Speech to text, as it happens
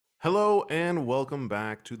Hello and welcome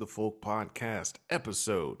back to the Folk Podcast,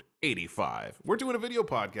 episode 85. We're doing a video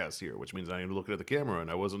podcast here, which means I am looking at the camera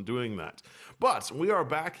and I wasn't doing that. But we are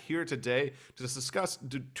back here today to discuss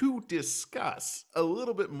a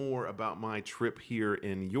little bit more about my trip here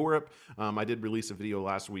in Europe. I did release a video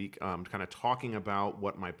last week kind of talking about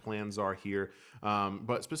what my plans are here.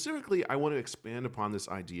 But specifically, I want to expand upon this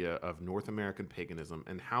idea of North American paganism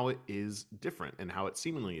and how it is different and how it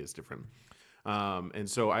seemingly is different. And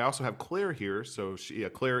so I also have Claire here. So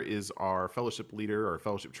Claire is our fellowship leader or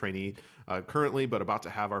fellowship trainee currently, but about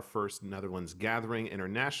to have our first Netherlands gathering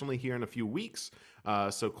internationally here in a few weeks.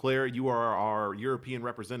 So Claire, you are our European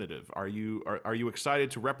representative. Are you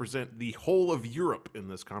excited to represent the whole of Europe in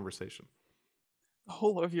this conversation? The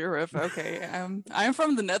whole of Europe. Okay. I'm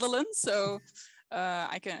from the Netherlands, so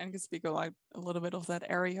I can speak a little bit of that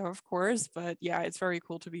area, of course. But yeah, it's very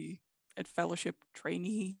cool to be a fellowship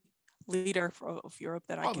trainee leader of Europe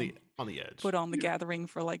that I On can the edge. put on the gathering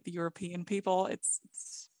for like the European people.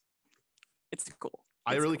 It's cool.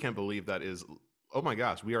 I really can't believe that is. Oh my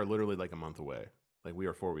gosh, we are literally like a month away. Like we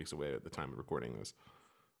are 4 weeks away at the time of recording this.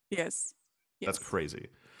 Yes. That's crazy.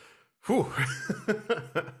 Whew.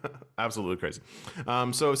 Absolutely crazy.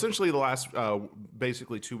 So essentially the last,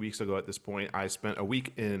 basically 2 weeks ago at this point, I spent a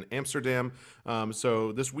week in Amsterdam.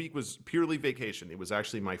 So this week was purely vacation. It was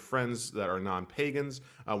actually my friends that are non-pagans.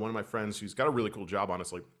 One of my friends who's got a really cool job,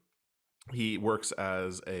 honestly. He works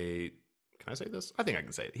as a, can I say this? I think I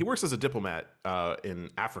can say it. He works as a diplomat in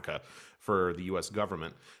Africa for the U.S.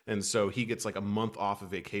 government. And so he gets like a month off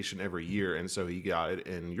of vacation every year. And so he got it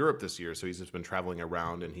in Europe this year. So he's just been traveling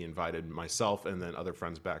around, and he invited myself and then other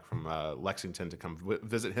friends back from Lexington to come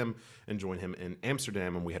visit him and join him in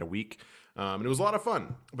Amsterdam. And we had a week. And it was a lot of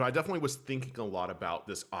fun. But I definitely was thinking a lot about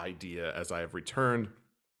this idea as I have returned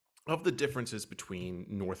of the differences between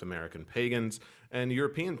North American pagans and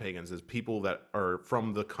European pagans as people that are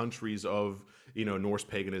from the countries of, Norse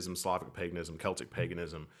paganism, Slavic paganism, Celtic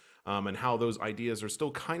paganism, and how those ideas are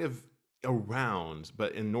still kind of around.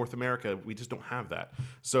 But in North America, we just don't have that.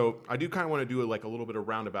 So I do kind of want to do like a little bit of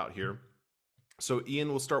roundabout here. So Ian,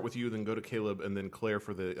 we'll start with you, then go to Caleb, and then Claire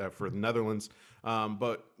for the Netherlands.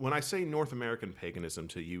 But when I say North American paganism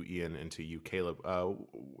to you, Ian, and to you, Caleb,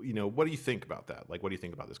 what do you think about that? Like, what do you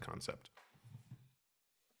think about this concept?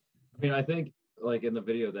 I mean, I think like in the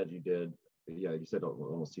video that you did, yeah, you said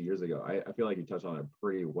almost 2 years ago. I feel like you touched on it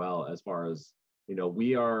pretty well as far as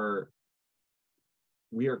we are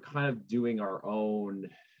kind of doing our own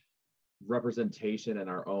representation and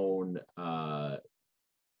our own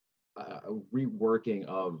reworking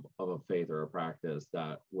of a faith or a practice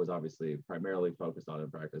that was obviously primarily focused on in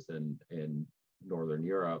practice in Northern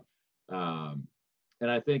Europe. And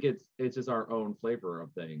I think it's just our own flavor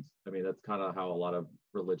of things. I mean, that's kind of how a lot of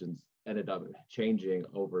religions ended up changing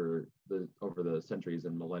over the centuries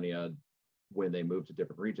and millennia when they moved to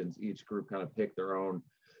different regions. Each group kind of picked their own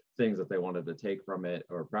things that they wanted to take from it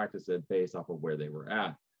or practice it based off of where they were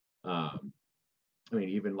at. I mean,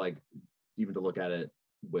 even to look at it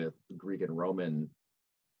with Greek and Roman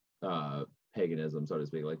paganism, so to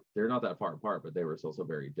speak, like they're not that far apart, but they were still so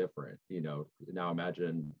very different. Now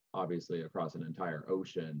imagine obviously across an entire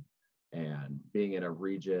ocean and being in a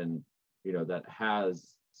region, that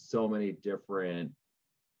has so many different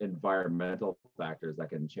environmental factors that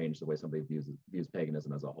can change the way somebody views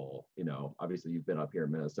paganism as a whole. Obviously you've been up here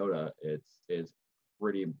in Minnesota. It's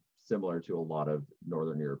pretty similar to a lot of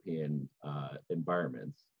Northern European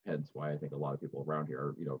environments. Hence why I think a lot of people around here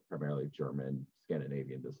are, primarily German,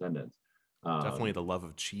 Scandinavian descendants. Definitely the love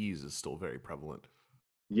of cheese is still very prevalent.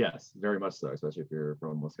 Yes, very much so, especially if you're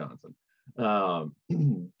from Wisconsin.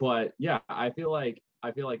 But yeah, I feel like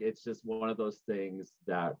it's just one of those things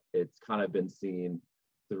that it's kind of been seen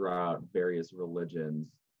throughout various religions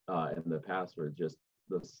in the past, where just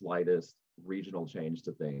the slightest regional change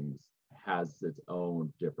to things has its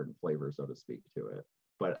own different flavor, so to speak, to it.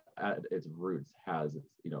 But at its roots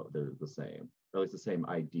they're the same, or at least the same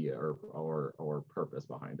idea or purpose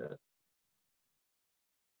behind it.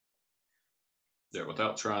 Yeah,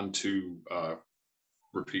 without trying to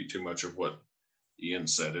repeat too much of what Ian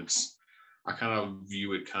said, I kind of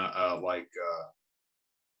view it kind of like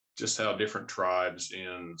just how different tribes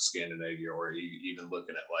in Scandinavia, or even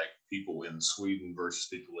looking at like people in Sweden versus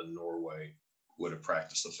people in Norway would have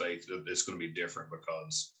practiced the faith. It's going to be different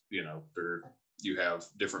because you have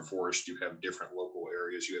different forests, you have different local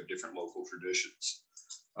areas, you have different local traditions.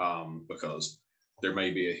 Because there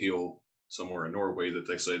may be a hill somewhere in Norway that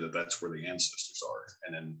they say that that's where the ancestors are,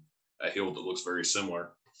 and then a hill that looks very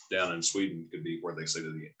similar down in Sweden could be where they say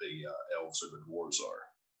that the elves or the dwarves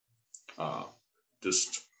are.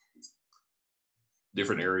 Just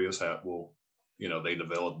different areas will, they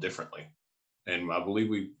develop differently. And I believe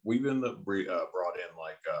we've been brought in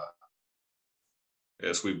like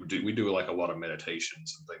yes, we do like a lot of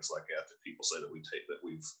meditations and things like that people say that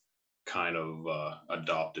we've kind of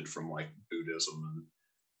adopted from like Buddhism and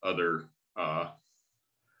other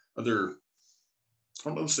other, I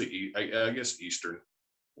don't know, say I guess Eastern,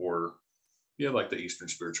 or like the Eastern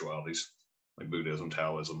spiritualities like Buddhism,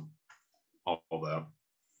 Taoism, all that.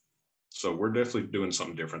 So we're definitely doing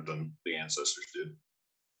something different than the ancestors did.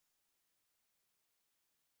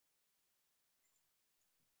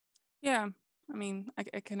 Yeah, I mean,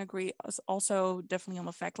 I can agree. Also, definitely on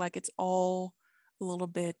the fact like it's all a little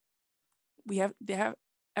bit. They have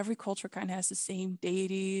every culture kind of has the same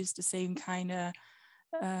deities, the same kind of.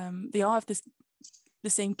 They all have the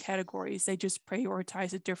same categories. They just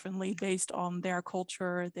prioritize it differently based on their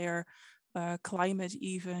culture, their climate.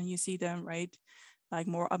 Even you see them right, like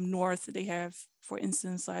more up north. They have, for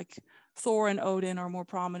instance, like Thor and Odin are more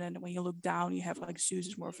prominent. And when you look down, you have like Zeus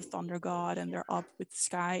is more of a thunder god, and they're up with the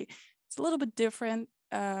sky. It's a little bit different.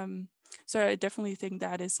 So I definitely think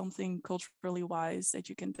that is something culturally wise that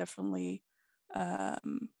you can definitely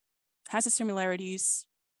has the similarities,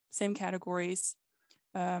 same categories.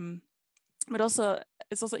 But also,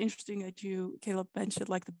 it's also interesting that Caleb, mentioned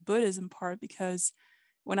like the Buddhism part, because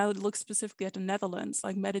when I would look specifically at the Netherlands,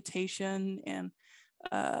 like meditation and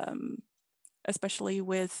especially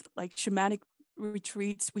with like shamanic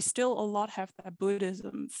retreats, we still a lot have that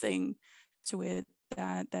Buddhism thing to it,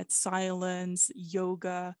 that silence,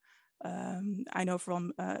 yoga. I know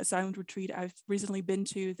from a silent retreat I've recently been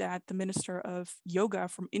to that the minister of yoga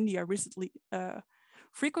from India recently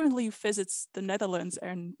frequently visits the Netherlands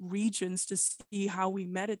and regions to see how we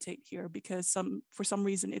meditate here, because for some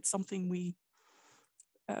reason it's something we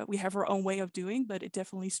have our own way of doing, but it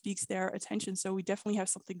definitely speaks their attention. So we definitely have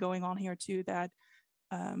something going on here too that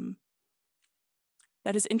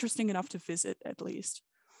that is interesting enough to visit at least.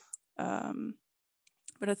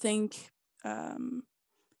 But I think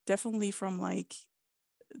definitely from like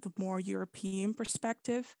the more European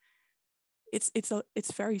perspective,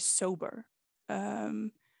 it's very sober.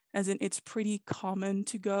 As in, it's pretty common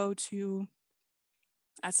to go to,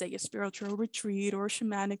 I'd say, a spiritual retreat or a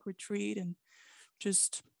shamanic retreat, and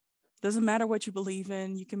just doesn't matter what you believe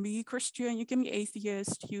in. You can be Christian, you can be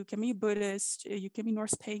atheist, you can be Buddhist, you can be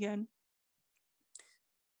Norse Pagan.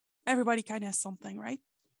 Everybody kind of has something, right?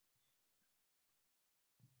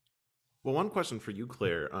 Well, one question for you,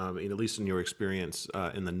 Claire, at least in your experience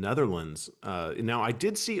in the Netherlands. Now, I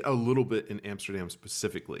did see a little bit in Amsterdam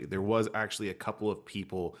specifically. There was actually a couple of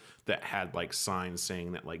people that had like signs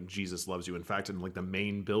saying that like Jesus loves you. In fact, in like the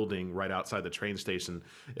main building right outside the train station,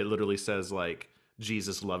 it literally says like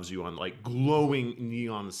Jesus loves you on like glowing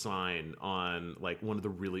neon sign on like one of the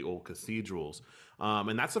really old cathedrals.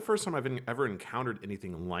 And that's the first time I've ever encountered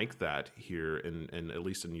anything like that here in at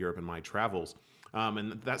least in Europe in my travels.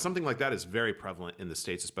 And that something like that is very prevalent in the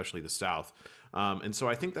States, especially the South. And so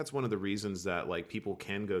I think that's one of the reasons that like people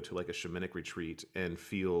can go to like a shamanic retreat and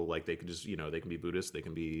feel like they can just, they can be Buddhist, they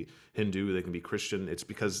can be Hindu, they can be Christian. It's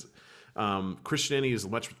because Christianity is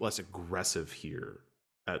much less aggressive here,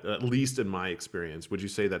 at least in my experience. Would you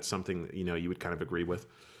say that's something, you would kind of agree with?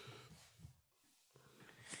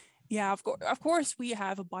 Yeah, of course, we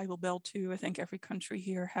have a Bible Belt too. I think every country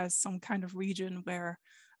here has some kind of region where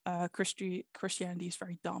Christianity is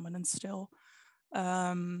very dominant still,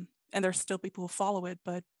 and there's still people who follow it,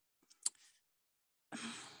 but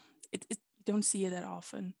you don't see it that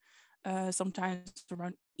often. Sometimes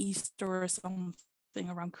around Easter or something,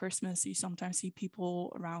 around Christmas, you sometimes see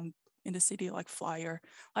people around in the city like flyer,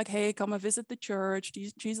 like, hey, come and visit the church,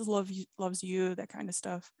 Jesus loves you, that kind of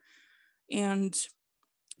stuff. And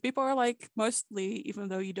people are like, mostly, even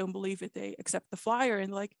though you don't believe it, they accept the flyer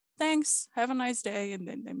and like, thanks, have a nice day, and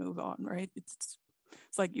then they move on, right? It's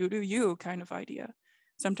like you do you kind of idea.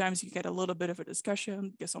 Sometimes you get a little bit of a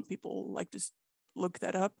discussion because some people like to look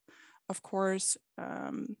that up, of course.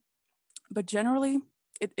 But generally,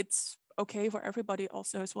 it's okay for everybody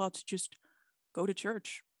also as well to just go to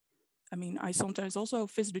church. I mean, I sometimes also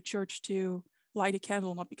visit a church to light a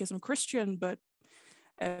candle, not because I'm Christian, but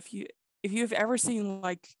if you've ever seen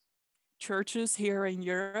like churches here in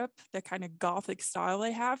Europe, that kind of Gothic style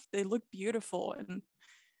they look beautiful, and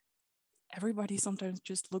everybody sometimes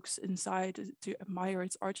just looks inside to admire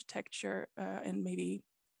its architecture and maybe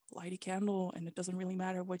light a candle, and it doesn't really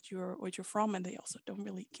matter what you're from, and they also don't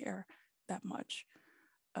really care that much.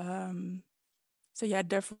 So yeah,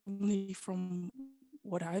 definitely from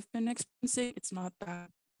what I've been experiencing, it's not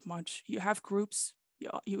that much. You have groups,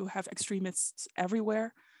 you have extremists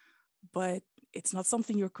everywhere, but it's not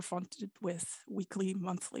something you're confronted with weekly,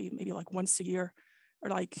 monthly, maybe like once a year, or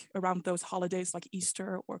like around those holidays like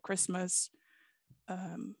Easter or Christmas.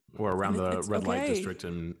 Or around the it's red light okay. district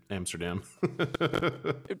in Amsterdam.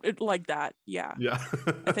 Like that, yeah. Yeah.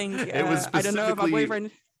 I think It was I don't know if my specifically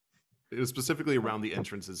boyfriend. It was specifically around the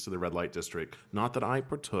entrances to the red light district. Not that I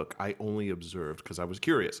partook; I only observed because I was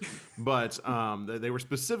curious. But they were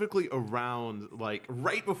specifically around, like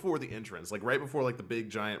right before the entrance, like right before like the big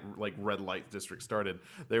giant like red light district started.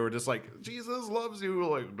 They were just like, "Jesus loves you,"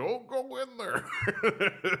 like don't go in there.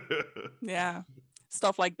 Yeah,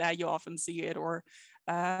 stuff like that. You often see it, or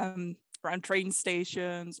around train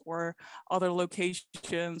stations or other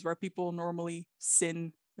locations where people normally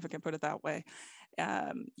sin, if I can put it that way.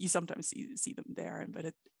 You sometimes see them there,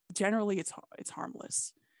 but generally it's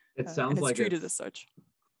harmless. It And sounds it's like treated as such.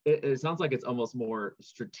 it sounds like it's almost more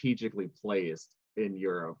strategically placed in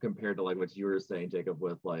Europe compared to like what you were saying, Jacob,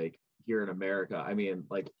 with like here in America. I mean,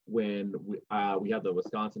 like when we had the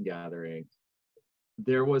Wisconsin gathering,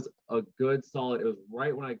 there was a good solid, it was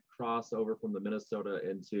right when I crossed over from the Minnesota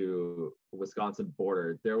into Wisconsin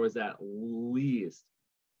border. There was at least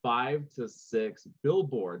 5 to 6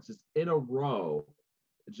 billboards just in a row,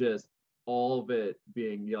 just all of it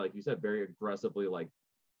being, you know, like you said, very aggressively like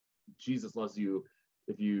Jesus loves you.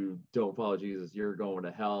 If you don't follow Jesus, you're going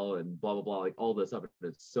to hell and blah, blah, blah, like all this stuff.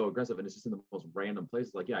 And it's so aggressive. And it's just in the most random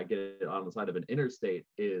places. Like, yeah, I get it on the side of an interstate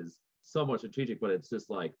is somewhat strategic, but it's just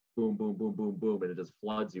like boom, boom, boom, boom, boom. And it just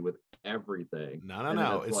floods you with everything.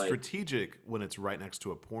 No. It's like, strategic when it's right next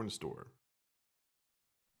to a porn store.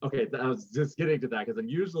 Okay, I was just getting to that because then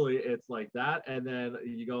usually it's like that, and then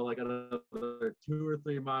you go like another 2 or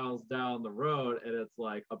 3 miles down the road, and it's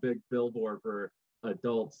like a big billboard for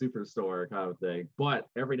adult superstore kind of thing. But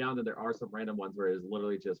every now and then there are some random ones where it's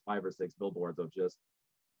literally just 5 or 6 billboards of just,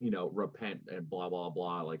 you know, repent and blah blah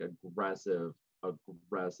blah, like aggressive,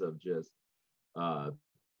 just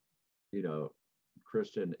you know,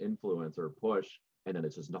 Christian influence or push, and then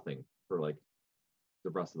it's just nothing for like the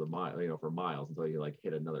rest of the mile, you know, for miles until you like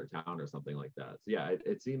hit another town or something like that. So yeah,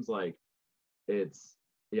 it seems like it's,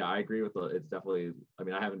 yeah, I agree with it's definitely, I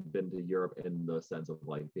mean, I haven't been to Europe in the sense of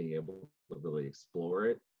like being able to really explore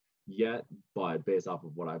it yet, but based off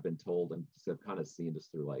of what I've been told and just have kind of seen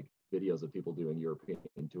just through like videos of people doing European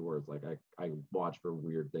tours, like I watch for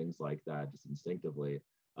weird things like that just instinctively.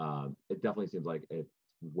 It definitely seems like it's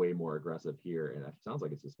way more aggressive here, and it sounds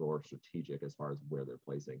like it's just more strategic as far as where they're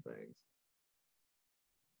placing things.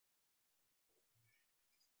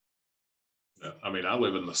 I mean, I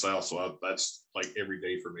live in the South, so that's like every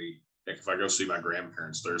day for me. Like if I go see my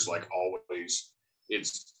grandparents, there's like always,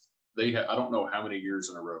 I don't know how many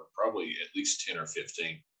years in a row, probably at least 10 or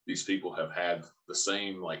 15. These people have had the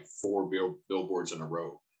same like 4 billboards in a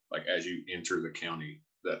row, like as you enter the county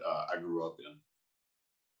that I grew up in.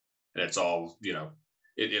 And it's all, you know,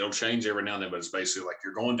 it'll change every now and then, but it's basically like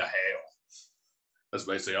you're going to hell. That's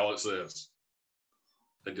basically all it says.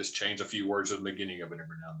 They just change a few words at the beginning of it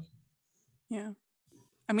every now and then. Yeah.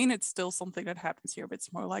 I mean, it's still something that happens here, but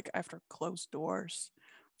it's more like after closed doors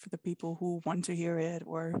for the people who want to hear it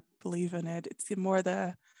or believe in it. It's more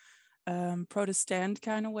the Protestant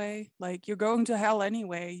kind of way. Like you're going to hell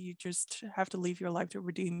anyway. You just have to leave your life to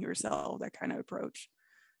redeem yourself. That kind of approach.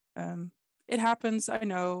 It happens. I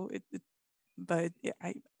know it but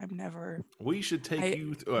I'm never. We should take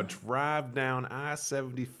you a drive down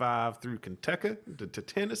I-75 through Kentucky to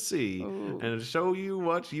Tennessee and show you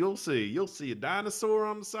what you'll see. You'll see a dinosaur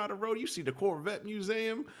on the side of the road. You see the Corvette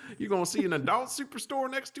Museum. You're going to see an adult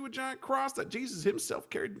superstore next to a giant cross that Jesus himself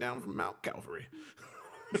carried down from Mount Calvary.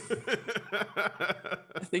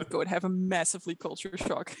 I think I would have a massively culture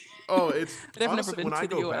shock. Oh, it's I've honestly, never been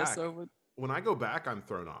to the US, so when I go back, I'm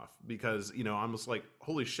thrown off because, you know, I'm just like,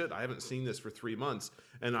 holy shit, I haven't seen this for 3 months.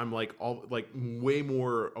 And I'm like, way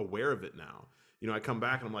more aware of it now. You know, I come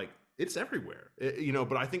back and I'm like, it's everywhere, you know,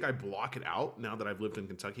 but I think I block it out now that I've lived in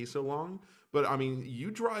Kentucky so long. But I mean, you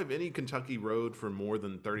drive any Kentucky road for more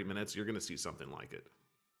than 30 minutes, you're going to see something like it.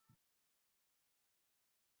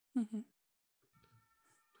 Mm-hmm.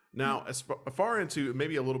 Now, as far into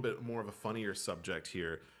maybe a little bit more of a funnier subject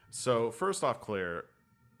here. So first off, Claire,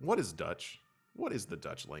 what is Dutch? What is the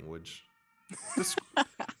Dutch language?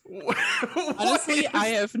 Honestly, I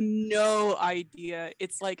have no idea.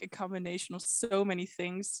 It's like a combination of so many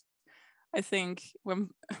things. I think when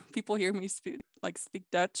people hear me speak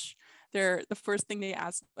Dutch, the first thing they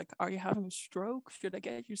ask, like, are you having a stroke? Should I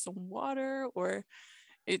get you some water? Or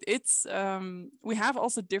it's we have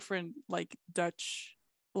also different like Dutch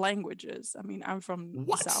languages. I mean, I'm from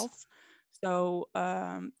the South. So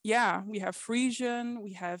yeah, we have Frisian,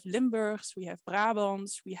 we have Limburgs, we have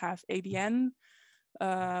Brabants, we have ABN,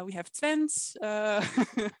 we have Twents.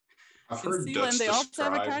 I've In heard Zealand, Dutch they also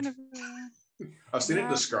have a kind described. of. I've seen it Yeah,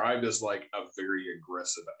 described as like a very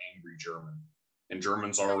aggressive, angry German, and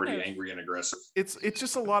German's kind already of. angry and aggressive. It's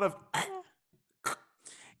just a lot of.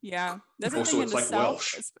 Yeah, that's the Also, thing in it's the like south,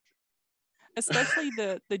 Welsh. especially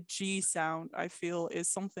the G sound. I feel is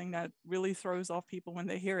something that really throws off people when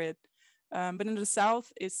they hear it. But in the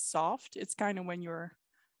south, it's soft. It's kind of when you're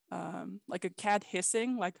like a cat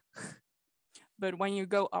hissing, like. But when you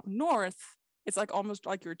go up north, it's like almost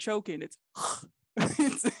like you're choking. It's,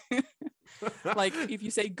 it's like if you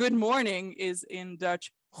say good morning is in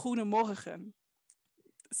Dutch, goedemorgen.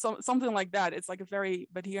 Something like that. It's like a very,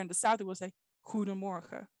 but here in the south, it will say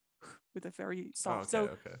goedemorgen with a very soft.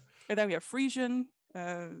 Okay, okay. And then we have Frisian.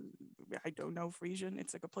 I don't know Frisian.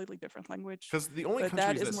 It's a completely different language. Because the only But countries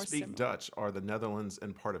that is that more speak similar. Dutch are the Netherlands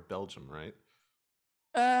and part of Belgium, right?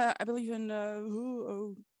 I believe in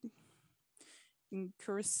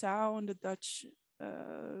Curacao and the Dutch.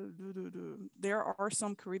 There are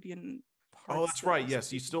some Caribbean parts. Oh, that's right.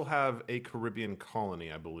 Yes, you still have a Caribbean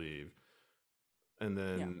colony, I believe. And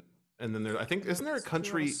then there, I think, isn't there a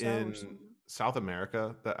country in South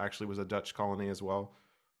America that actually was a Dutch colony as well?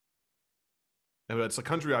 And it's a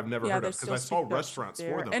country I've never heard of because I saw restaurants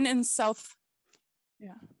for them. And in South,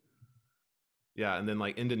 yeah. Yeah, and then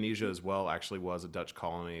like Indonesia as well actually was a Dutch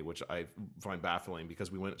colony, which I find baffling because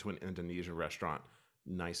we went to an Indonesian restaurant.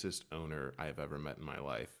 Nicest owner I have ever met in my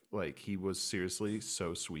life. Like he was seriously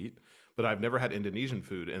so sweet. But I've never had Indonesian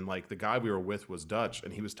food. And like the guy we were with was Dutch,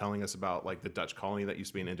 and he was telling us about like the Dutch colony that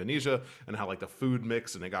used to be in Indonesia and how like the food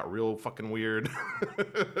mixed and it got real fucking weird.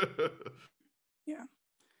 Yeah.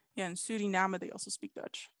 Yeah, in Suriname they also speak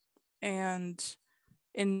Dutch. And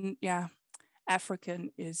in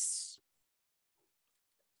African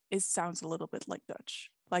sounds a little bit like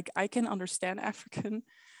Dutch. Like I can understand African,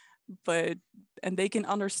 and they can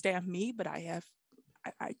understand me, but I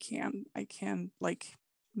can't like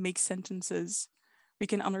make sentences. We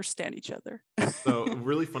can understand each other. So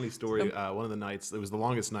really funny story. One of the nights, it was the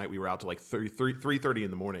longest night. We were out to like 3:30 in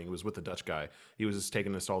the morning. It was with the Dutch guy. He was just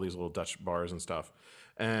taking us to all these little Dutch bars and stuff.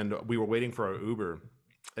 And we were waiting for our Uber.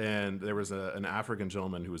 And there was an African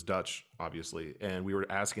gentleman who was Dutch, obviously. And we were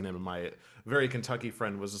asking him, and my very Kentucky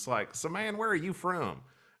friend was just like, so man, where are you from?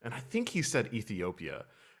 And I think he said Ethiopia.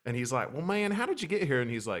 And he's like, well, man, how did you get here? And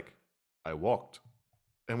he's like, I walked.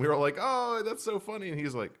 And we were like, oh, that's so funny. And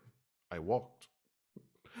he's like, I walked.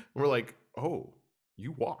 And we're like, oh,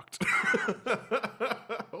 you walked.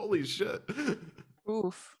 Holy shit.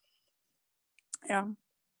 Oof. Yeah.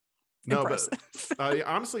 No, impressive. but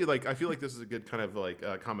honestly, like I feel like this is a good kind of like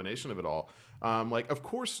combination of it all. Like, of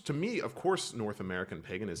course, to me, of course, North American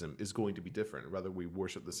paganism is going to be different, whether we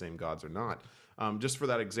worship the same gods or not. Just for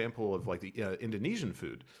that example of like the Indonesian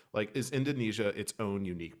food, like is Indonesia its own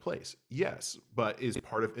unique place? Yes, but is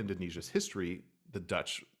part of Indonesia's history the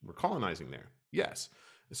Dutch were colonizing there? Yes.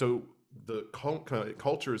 So the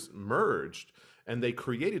cultures merged and they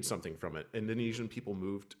created something from it. Indonesian people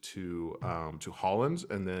moved to Holland,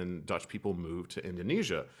 and then Dutch people moved to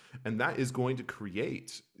Indonesia, and that is going to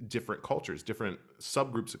create different cultures, different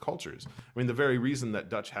subgroups of cultures. I mean, the very reason that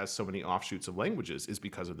Dutch has so many offshoots of languages is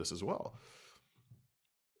because of this as well.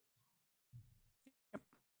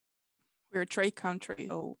 We're a trade country,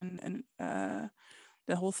 and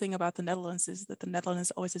the whole thing about the Netherlands is that the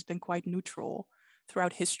Netherlands always has been quite neutral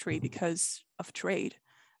throughout history because of trade.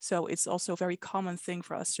 So it's also a very common thing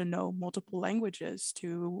for us to know multiple languages,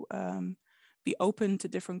 to be open to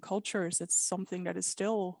different cultures. It's something that is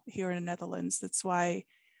still here in the Netherlands. That's why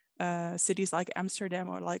cities like Amsterdam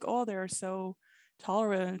are like, oh, they're so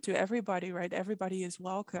tolerant to everybody, right? Everybody is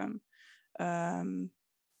welcome.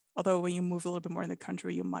 Although when you move a little bit more in the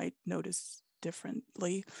country, you might notice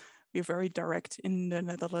differently. We're very direct in the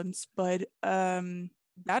Netherlands, but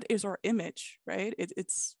that is our image, right?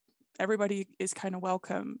 It's everybody is kind of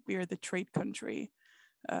welcome. We are the trade country.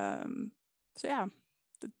 So yeah,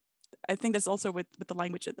 I think that's also with the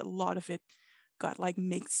language that a lot of it got like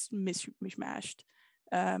mishmashed.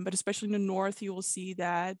 But especially in the north, you will see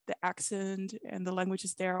that the accent and the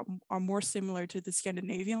languages there are more similar to the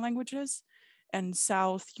Scandinavian languages. And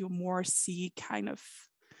south, you more see kind of,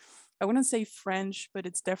 I wouldn't say French, but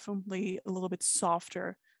it's definitely a little bit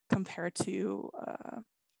softer compared to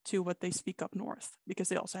what they speak up north, because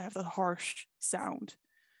they also have the harsh sound,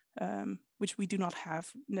 which we do not have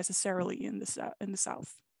necessarily in the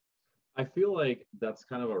south. I feel like that's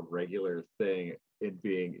kind of a regular thing in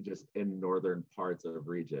being just in northern parts of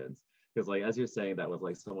regions. because like as you're saying that with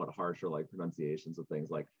like somewhat harsher like pronunciations of things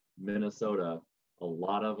like Minnesota, a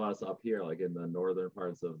lot of us up here like in the northern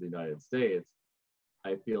parts of the United States,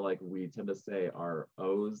 I feel like we tend to say our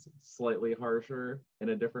O's slightly harsher in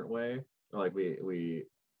a different way, or like we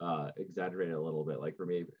exaggerate it a little bit. Like for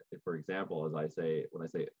me, for example, as I say, when I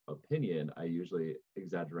say opinion, I usually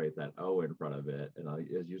exaggerate that O in front of it, and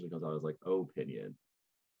it usually comes out as like opinion.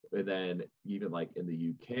 And then even like in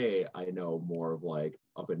the UK, I know more of like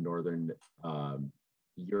up in northern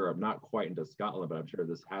Europe, not quite into Scotland, but I'm sure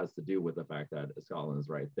this has to do with the fact that Scotland is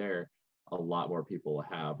right there. A lot more people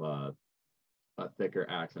have a thicker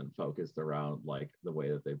accent focused around like the way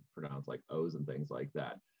that they pronounce like O's and things like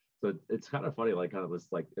that. So it's kind of funny, like kind of this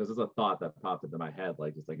like it was just a thought that popped into my head,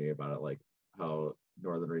 like just thinking about it, like how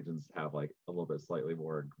northern regions have like a little bit slightly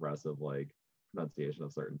more aggressive like pronunciation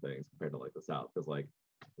of certain things compared to like the South, because like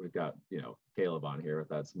we've got Caleb on here with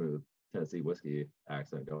that smooth Tennessee whiskey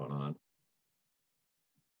accent going on.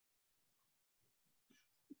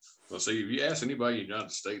 Well, see, if you ask anybody in the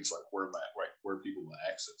United States, like where people's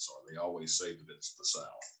accents are, they always say that it's the South.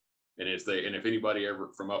 And if anybody ever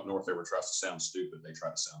from up north ever tries to sound stupid, they try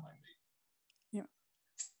to sound like me. Yeah,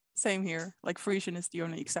 same here. Like Frisian is the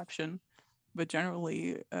only exception, but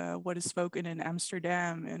generally, what is spoken in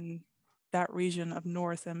Amsterdam and that region of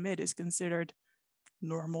North and Mid is considered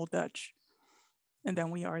normal Dutch. And then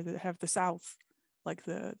we have the South, like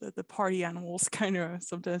the party animals, kind of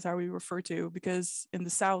sometimes how we refer to, because in the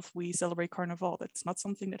South we celebrate Carnival. That's not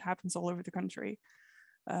something that happens all over the country.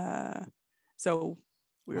 So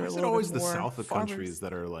we're Is it always the south of countries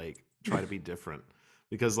that are like try to be different?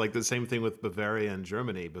 Because like the same thing with Bavaria and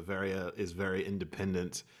Germany. Bavaria is very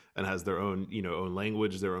independent and has their own own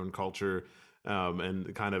language, their own culture.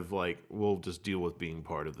 And kind of like we'll just deal with being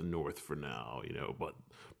part of the North for now, but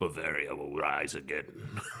Bavaria will rise again.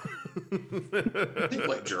 I think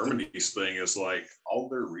like Germany's thing is like all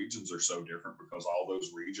their regions are so different because all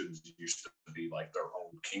those regions used to be like their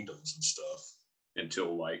own kingdoms and stuff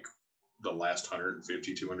until like the last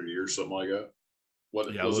 150, 200 years, something like that.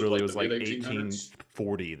 Literally it was like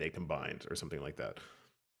 1840 they combined or something like that.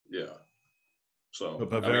 Yeah. So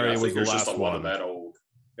but Bavaria was the last one. Of that old.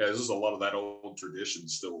 Yeah, there's just a lot of that old tradition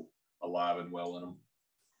still alive and well in them.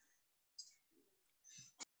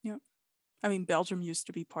 Yeah. I mean, Belgium used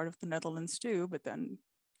to be part of the Netherlands too, but then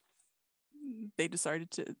they decided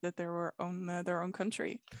that they were their own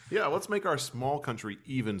country. Yeah, let's make our small country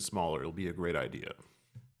even smaller. It'll be a great idea.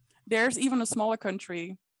 There's even a smaller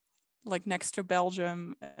country, like next to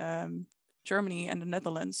Belgium, Germany, and the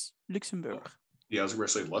Netherlands, Luxembourg. Yeah, I was going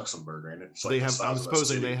to say Luxembourg, ain't it? They have. I'm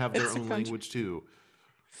supposing they have their own language too.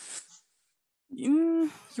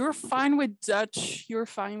 You're fine with Dutch, you're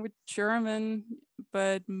fine with German,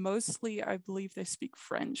 but mostly I believe they speak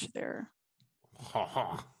French there.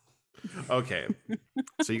 Okay,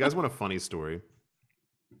 so you guys want a funny story?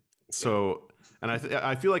 So, and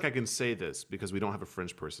I feel like I can say this because we don't have a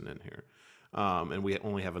French person in here, and we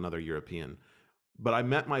only have another European. But I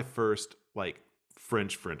met my first like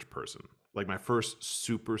French person, like my first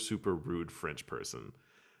super rude French person.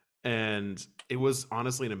 And it was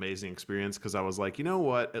honestly an amazing experience because I was like, you know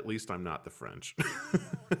what? At least I'm not the French.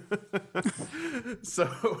 So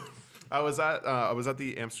I was at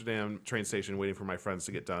the Amsterdam train station waiting for my friends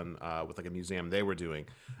to get done with like a museum they were doing.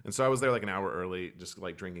 And so I was there like an hour early, just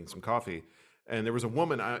like drinking some coffee. And there was a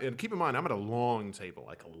woman, and keep in mind, I'm at a long table,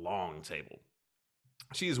 like a long table.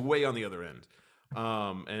 She is way on the other end.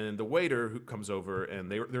 And the waiter who comes over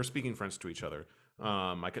and they're speaking French to each other.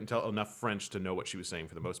 I couldn't tell enough French to know what she was saying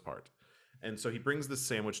for the most part. And so he brings this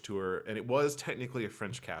sandwich to her, and it was technically a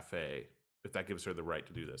French cafe, if that gives her the right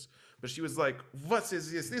to do this. But she was like, what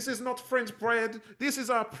is this? This is not French bread. This is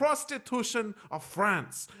a prostitution of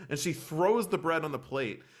France. And she throws the bread on the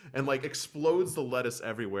plate and like explodes the lettuce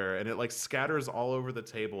everywhere. And it like scatters all over the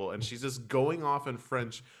table. And she's just going off in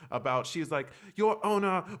French about, she's like, your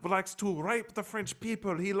owner likes to rape the French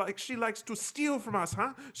people. She likes to steal from us,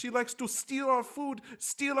 huh? She likes to steal our food,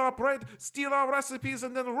 steal our bread, steal our recipes,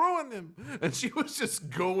 and then ruin them. And she was just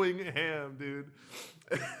going ham, dude.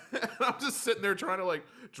 I'm just sitting there trying to like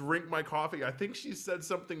drink my coffee. I think she said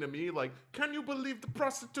something to me like, can you believe the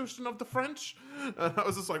prostitution of the French? And I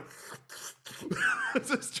was just like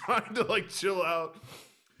just trying to like chill out.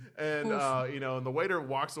 And and the waiter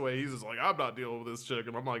walks away. He's just like, I'm not dealing with this chick.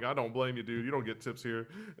 And I'm like, I don't blame you, dude. You don't get tips here.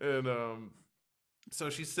 And so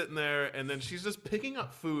she's sitting there, and then she's just picking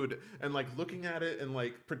up food and like looking at it and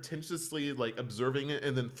like pretentiously like observing it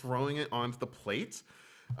and then throwing it onto the plate.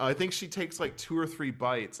 I think she takes like 2 or 3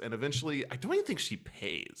 bites, and eventually, I don't even think she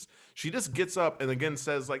pays. She just gets up and again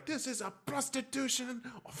says like, this is a prostitution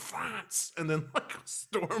of France, and then like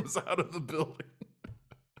storms out of the building.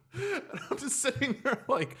 And I'm just sitting there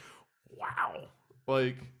like, wow,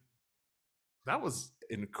 like that was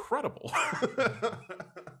incredible.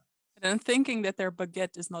 And I'm thinking that their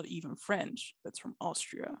baguette is not even French. That's from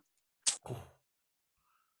Austria.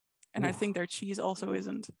 And I think their cheese also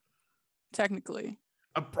isn't, technically.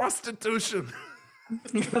 A prostitution.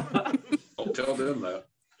 Don't tell them that.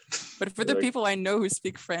 But for the people I know who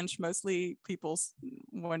speak French, mostly people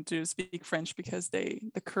want to speak French because the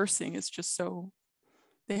cursing is just so,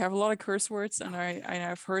 they have a lot of curse words, and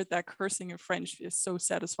I've heard that cursing in French is so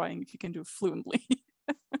satisfying if you can do it fluently.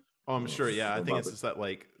 Oh, I'm sure. Yeah, I think it's just that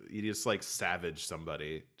like you just like savage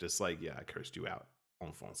somebody, just like, yeah, I cursed you out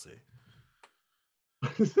en français.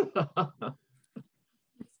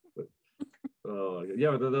 Oh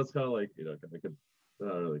yeah, but that's kind of like, you know, I could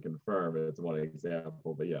not really confirm it's one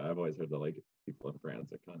example, but yeah, I've always heard that like people in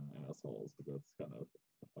France are kind of assholes, but that's kind of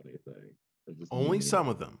a funny thing. Just only mean. Some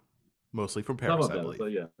of them, mostly from Paris, I believe. So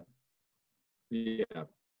yeah, yeah.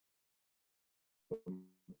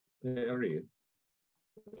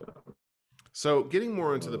 So getting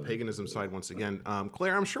more into the paganism side once again,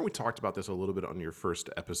 Claire, I'm sure we talked about this a little bit on your first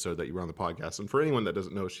episode that you were on the podcast. And for anyone that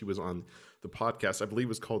doesn't know, she was on the podcast, I believe it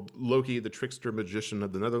was called Loki, the Trickster Magician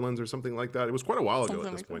of the Netherlands or something like that. It was quite a while ago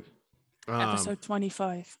at this point. Episode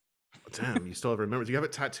 25. Damn, you still remember? Do you have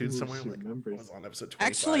it tattooed somewhere? Like, I was on episode 25.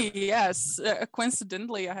 Actually, yes.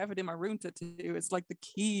 Coincidentally, I have it in my room tattoo. It's like the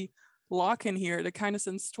key lock in here that kind of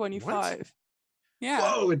says 25. What? Yeah.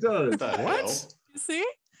 Whoa, it does. What? You see?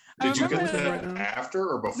 Did you get that after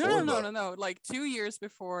or before? No. Like 2 years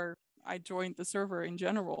before I joined the server in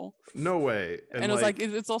general. No way. And it was like,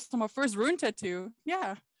 it's also my first rune tattoo.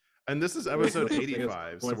 Yeah. And this is episode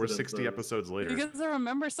 85, so we're 60 episodes later. Because I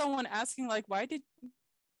remember someone asking, like, why did...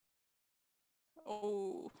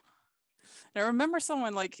 Oh. And I remember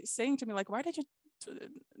someone, like, saying to me, like, why did you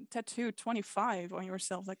tattoo 25 on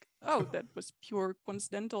yourself? Like, oh, that was pure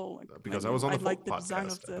coincidental. Like, because I was on the like the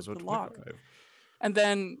podcast, design of the lock. 25. And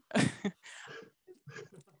then,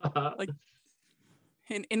 like,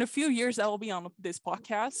 in a few years, I will be on this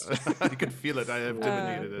podcast. I could feel it. I have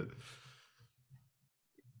divined it.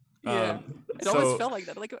 Yeah, it always felt like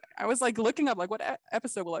that. Like, I was like looking up, like, what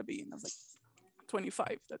episode will I be? And I was like,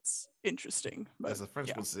 25. That's interesting. But, as the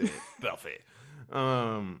French would say, parfait.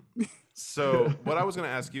 So what I was going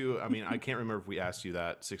to ask you, I mean, I can't remember if we asked you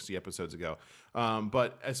that 60 episodes ago,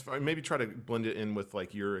 but as far, maybe try to blend it in with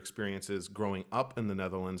like your experiences growing up in the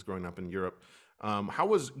Netherlands, growing up in Europe. How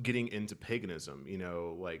was getting into paganism? You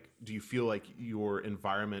know, like, do you feel like your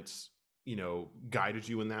environment, you know, guided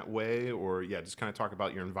you in that way? Or yeah, just kind of talk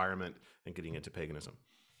about your environment and getting into paganism.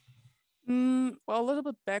 Well, a little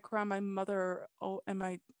bit background. My mother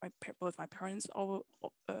and both my parents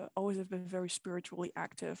always have been very spiritually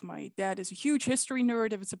active. My dad is a huge history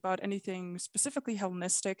nerd if it's about anything specifically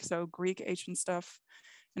Hellenistic, so Greek, ancient stuff.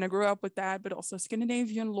 And I grew up with that, but also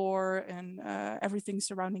Scandinavian lore and everything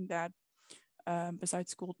surrounding that,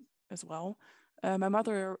 besides school as well. My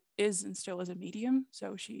mother is and still is a medium,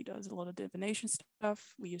 so she does a lot of divination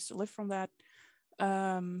stuff. We used to live from that,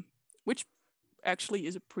 which actually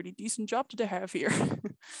is a pretty decent job to have here.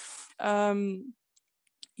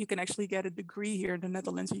 You can actually get a degree here in the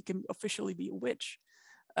Netherlands. You can officially be a witch.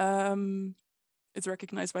 It's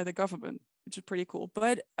recognized by the government, which is pretty cool.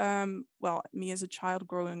 But well, me as a child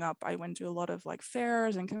growing up, I went to a lot of like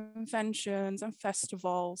fairs and conventions and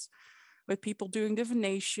festivals with people doing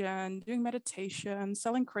divination, doing meditation,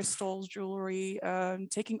 selling crystals, jewelry,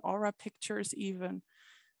 taking aura pictures even.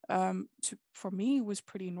 For me, it was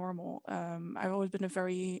pretty normal. I've always been a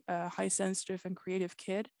very high sensitive and creative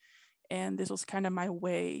kid. And this was kind of my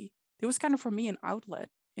way. It was kind of for me an outlet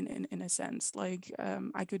in a sense. Like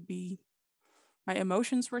I could be, my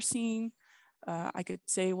emotions were seen. I could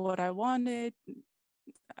say what I wanted.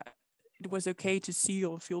 It was okay to see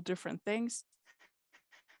or feel different things.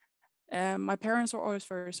 My parents were always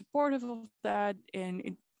very supportive of that. And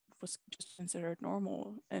it was just considered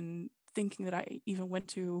normal. And thinking that I even went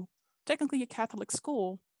to technically a Catholic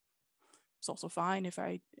school was also fine if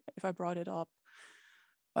I brought it up.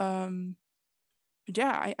 But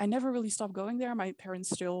yeah, I never really stopped going there. My parents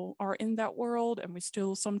still are in that world, and we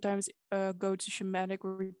still sometimes go to shamanic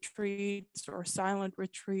retreats or silent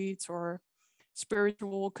retreats or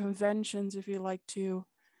spiritual conventions, if you like to.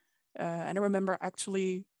 And I remember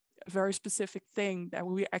actually a very specific thing that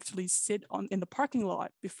we actually sit in the parking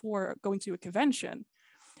lot before going to a convention.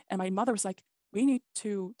 And my mother was like, we need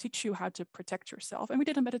to teach you how to protect yourself. And we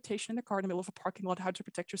did a meditation in the car in the middle of a parking lot, how to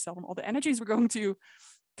protect yourself and all the energies we're going to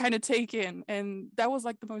kind of take in. And that was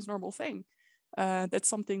like the most normal thing. That's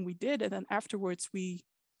something we did. And then afterwards, we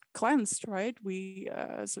cleansed, right? We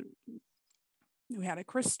had a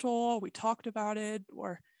crystal, we talked about it,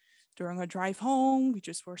 or during a drive home, we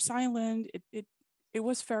just were silent. It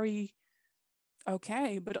was very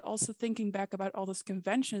okay. But also thinking back about all those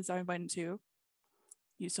conventions I went to,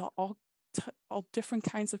 you saw all different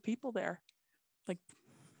kinds of people there. Like,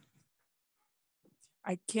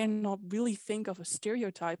 I cannot really think of a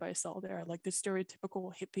stereotype I saw there, like the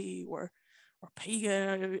stereotypical hippie or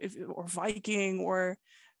pagan or Viking or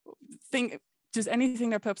thing, just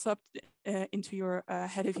anything that pops up into your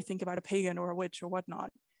head if you think about a pagan or a witch or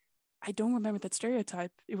whatnot. I don't remember that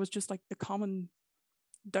stereotype. It was just like the common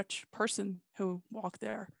Dutch person who walked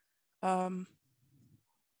there. But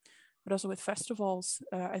also with festivals,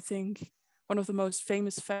 I think one of the most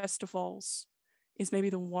famous festivals is maybe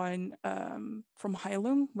the one from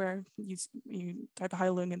Heilung, where you type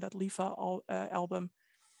Heilung in that Lifa album.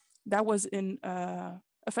 That was in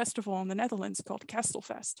a festival in the Netherlands called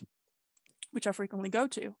Kastelfest, which I frequently go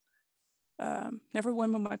to. Never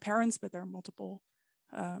went with my parents, but there are multiple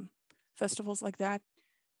festivals like that.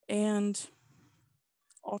 And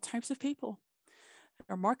all types of people.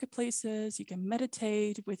 There are marketplaces, you can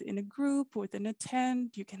meditate within a group, within a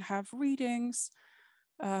tent, you can have readings.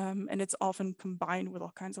 And it's often combined with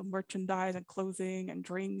all kinds of merchandise and clothing and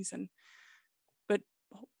drinks. But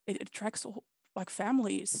it attracts like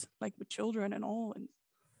families, like with children and all. And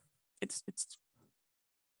it's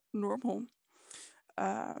normal.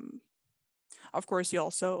 Of course, you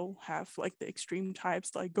also have like the extreme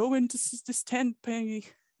types, like go into this tent, pay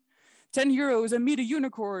 10 euros and meet a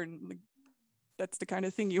unicorn. Like, that's the kind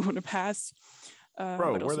of thing you want to pass.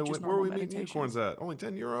 Bro, but where are we meeting unicorns at? Only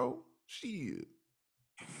 10 euro? Shit.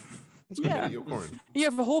 Let's go meet a unicorn. You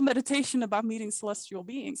have a whole meditation about meeting celestial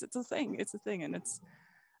beings. It's a thing. And it's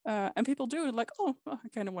and people do it like, oh, I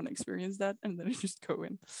kind of want to experience that, and then I just go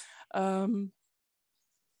in.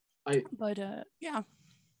 Yeah.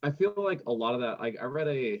 I feel like a lot of that, like I read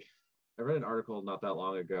an article not that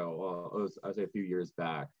long ago. Well, it was, I would say, a few years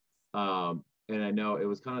back. And I know it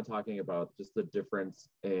was kind of talking about just the difference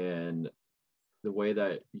in the way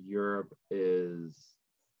that Europe is,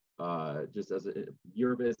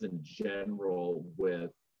 Europe is in general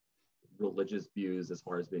with religious views, as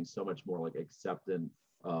far as being so much more like acceptant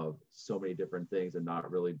of so many different things and not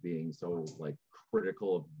really being so like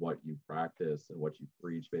critical of what you practice and what you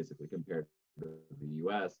preach, basically, compared to the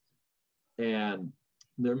US. And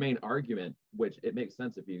their main argument, which it makes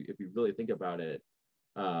sense if you really think about it,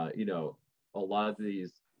 you know, a lot of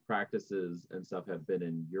these practices and stuff have been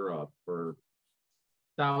in Europe for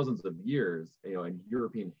thousands of years, you know, and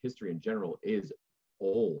European history in general is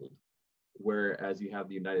old. Whereas you have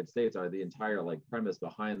the United States, or the entire like premise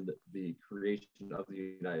behind the creation of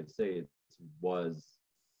the United States was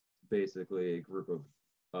basically a group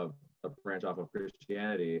of a branch off of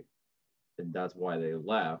Christianity, and that's why they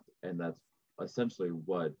left, and that's essentially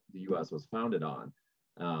what the U.S. was founded on.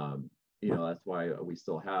 You know, that's why we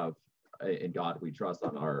still have "In God We Trust"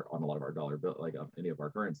 on a lot of our dollar bill, like on any of our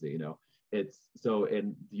currency. You know, it's so,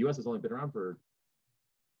 and the U.S. has only been around for,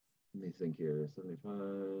 let me think here, 75,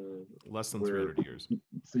 less than 300 years.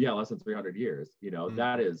 So yeah, less than 300 years. You know,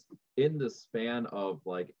 that is in the span of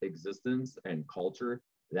like existence and culture.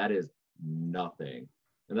 That is nothing.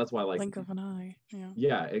 And that's why, like, blink of an eye.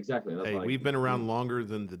 Yeah, exactly. That's hey, why, we've been around longer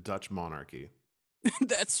than the Dutch monarchy.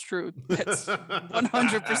 That's true. That's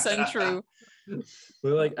 100% true.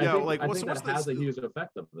 But like, yeah, I think that has a huge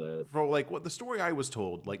effect of this. For like what the story I was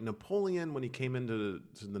told, like Napoleon, when he came into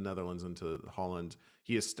the Netherlands, into Holland,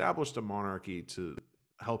 he established a monarchy to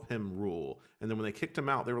help him rule. And then when they kicked him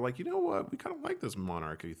out, they were like, you know what, we kind of like this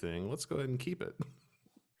monarchy thing. Let's go ahead and keep it.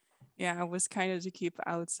 Yeah, it was kind of to keep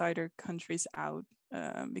outsider countries out,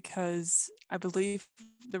 because I believe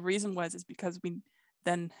the reason is because we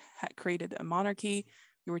then had created a monarchy,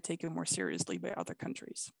 we were taken more seriously by other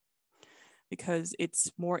countries, because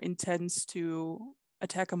it's more intense to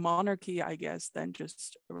attack a monarchy, I guess, than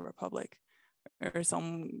just a republic or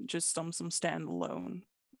some standalone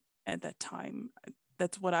at that time.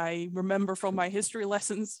 That's what I remember from my history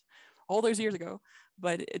lessons all those years ago.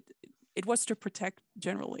 But it was to protect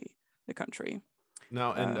generally the country.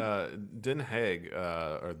 Now, and Den Haag,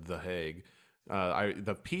 or The Hague,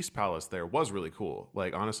 the Peace Palace there was really cool.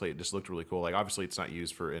 Like, honestly, it just looked really cool. Like, obviously, it's not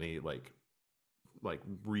used for any like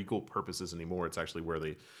regal purposes anymore. It's actually where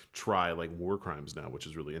they try like war crimes now, which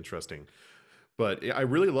is really interesting. But I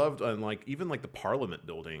really loved, and like even like the Parliament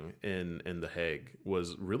building in The Hague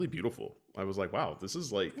was really beautiful. I was like, wow, this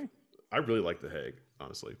is like, I really like The Hague,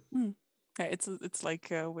 honestly. It's like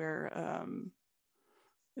where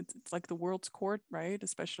it's like the world's court, right?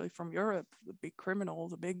 Especially from Europe, the big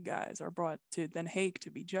criminals, the big guys are brought to Den Haag to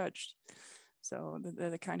be judged. So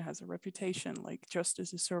that kind of has a reputation, like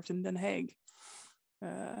justice is served in Den Haag.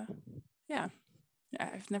 Yeah,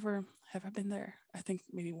 have I been there? I think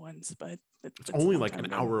maybe once, but it's only like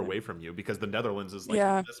an hour away from you because the Netherlands is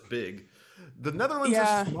like this big. The Netherlands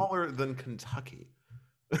is smaller than Kentucky.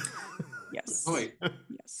 Yes. Oh, wait.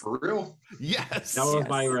 Yes. For real? Yes. That was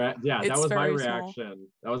my that was my reaction. Small.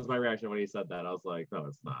 That was my reaction when he said that. I was like, no,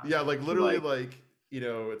 it's not. Yeah, like literally, like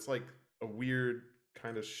it's like a weird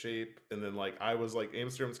kind of shape, and then like I was like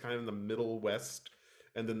Amsterdam's kind of in the middle west,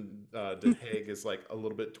 and then Den Haag is like a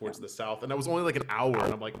little bit towards the south, and that was only like an hour,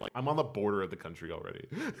 and I'm like I'm on the border of the country already.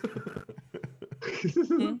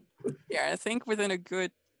 Yeah, I think within a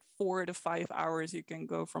good 4 to 5 hours you can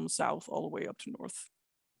go from south all the way up to north.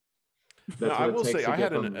 No, I will say I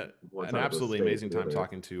had an absolutely amazing time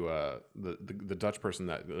talking to the Dutch person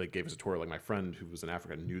that like gave us a tour. Like my friend who was in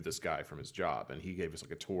Africa knew this guy from his job, and he gave us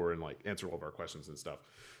like a tour and like answered all of our questions and stuff.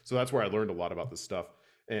 So that's where I learned a lot about this stuff.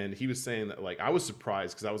 And he was saying that like I was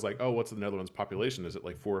surprised because I was like, oh, what's the Netherlands population? Is it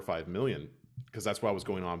like 4 or 5 million? Because that's what was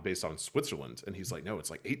going on based on Switzerland. And he's like, no,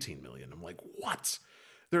 it's like 18 million. I'm like, what?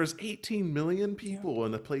 There's 18 million people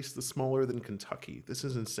in a place that's smaller than Kentucky. This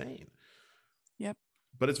is insane. Yep.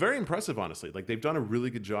 But it's very impressive, honestly. Like they've done a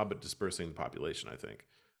really good job at dispersing the population, I think.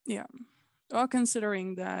 Yeah. Well,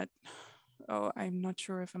 considering that, I'm not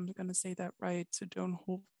sure if I'm going to say that right, so don't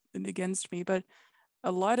hold it against me, but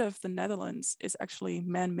a lot of the Netherlands is actually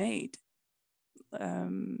man-made.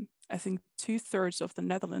 I think 2/3 of the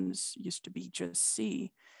Netherlands used to be just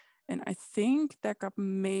sea. And I think that got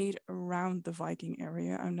made around the Viking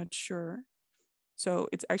area. I'm not sure. So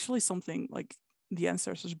it's actually something like the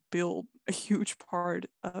ancestors built a huge part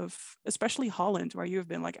of, especially Holland, where you've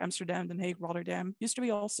been, like Amsterdam, Den Haag, Rotterdam, used to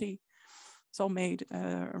be all sea. It's all made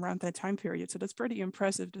around that time period. So that's pretty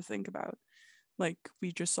impressive to think about. Like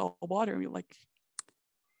we just saw water and we're like,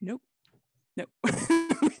 nope.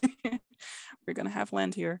 We're gonna have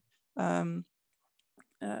land here. Yeah,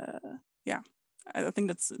 I think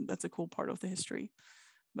that's a cool part of the history.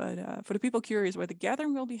 But for the people curious, where the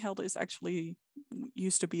gathering will be held is actually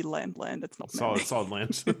used to be land. It's not solid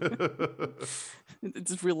land.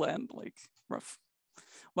 It's real land, like rough.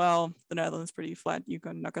 Well, the Netherlands is pretty flat. You're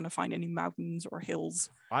not going to find any mountains or hills.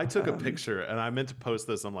 I took a picture and I meant to post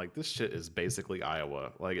this. I'm like, this shit is basically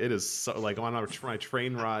Iowa. Like it is so, like on my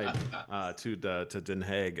train ride to Den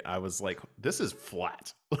Haag, I was like, this is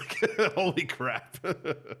flat. Like, holy crap.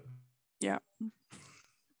 Yeah.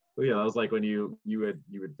 Well, yeah, that was like when you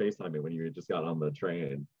would FaceTime me when you just got on the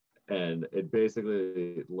train, and it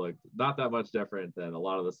basically looked not that much different than a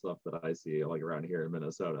lot of the stuff that I see like around here in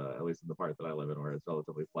Minnesota, at least in the part that I live in, where it's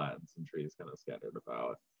relatively flat and some trees kind of scattered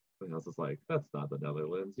about. And I was just like, that's not the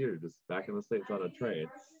Netherlands. You're just back in the States on a train.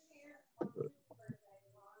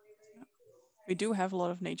 We do have a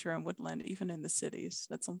lot of nature and woodland, even in the cities.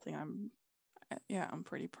 That's something I'm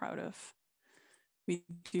pretty proud of. We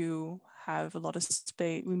do have a lot of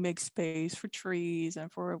space. We make space for trees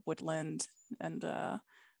and for woodland, and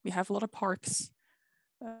we have a lot of parks.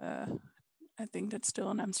 I think that's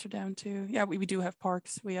still in Amsterdam too. Yeah, we do have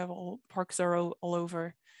parks. We have parks are all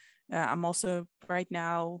over. I'm also right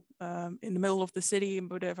now in the middle of the city,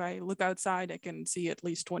 but if I look outside, I can see at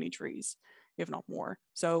least 20 trees, if not more.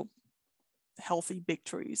 So healthy, big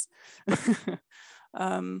trees.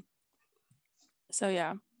 So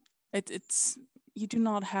yeah, it's you do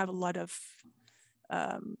not have a lot of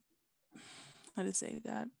how to say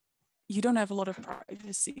that. You don't have a lot of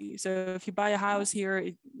privacy. So if you buy a house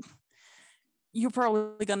here, you're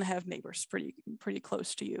probably gonna have neighbors pretty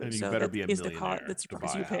close to you. And you so better that be a is millionaire that's the to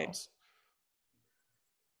price buy you a pay. house.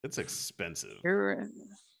 It's expensive.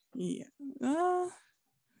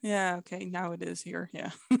 Yeah. Okay. Now it is here.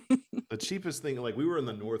 Yeah. The cheapest thing, like we were in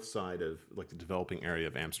the north side of like the developing area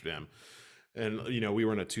of Amsterdam, and we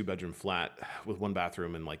were in a 2-bedroom flat with 1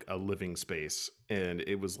 bathroom and like a living space, and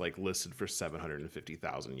it was like listed for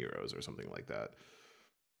 750,000 euros or something like that.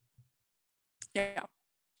 Yeah.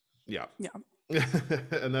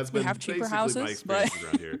 And that's been cheaper basically houses, my experience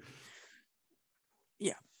around here.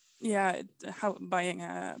 Yeah, buying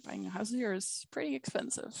a house here is pretty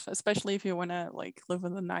expensive, especially if you want to like live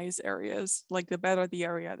in the nice areas. Like the better the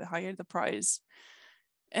area, the higher the price.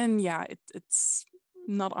 And yeah, it's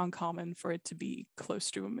not uncommon for it to be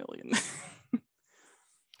close to 1 million.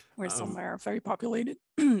 We're somewhere very populated,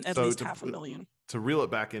 at least 500,000. To reel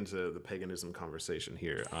it back into the paganism conversation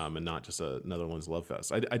here, and not just a Netherlands love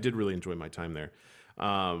fest. I did really enjoy my time there.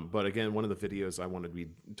 But again, one of the videos I want to be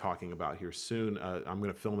talking about here soon, I'm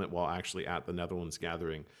going to film it while actually at the Netherlands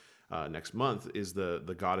gathering. next month is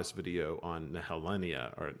the goddess video on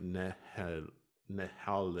Nehelenia or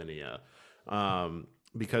Nehelenia.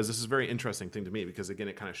 Because this is a very interesting thing to me, because again,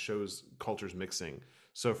 it kind of shows cultures mixing.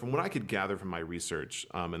 So from what I could gather from my research,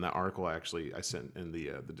 and that article I sent in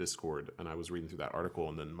the Discord, and I was reading through that article,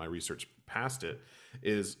 and then my research past it,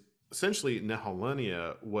 is essentially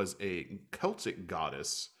Nehelenia was a Celtic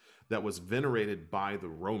goddess that was venerated by the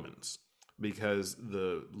Romans, because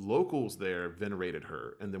the locals there venerated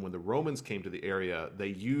her. And then when the Romans came to the area, they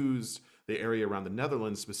used the area around the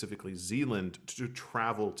Netherlands, specifically Zeeland, to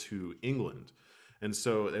travel to England. And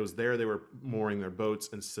so it was there they were mooring their boats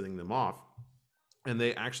and sending them off. And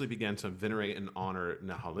they actually began to venerate and honor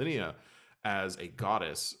Nehelenia as a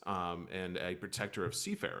goddess and a protector of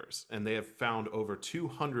seafarers. And they have found over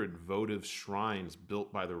 200 votive shrines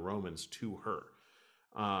built by the Romans to her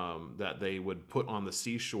that they would put on the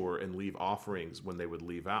seashore and leave offerings when they would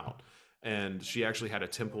leave out. And she actually had a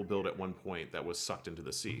temple built at one point that was sucked into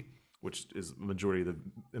the sea, which is the majority of the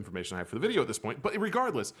information I have for the video at this point. But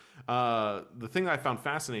regardless, the thing I found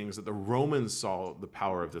fascinating is that the Romans saw the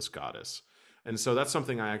power of this goddess. And so that's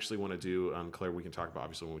something I actually want to do, Claire, we can talk about,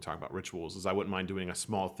 obviously, when we talk about rituals, is I wouldn't mind doing a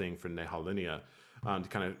small thing for Nehelenia to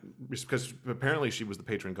kind of, because apparently she was the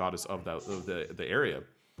patron goddess of the area.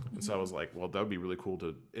 And so I was like, well, that would be really cool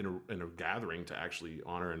to, in a gathering, to actually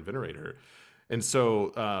honor and venerate her. And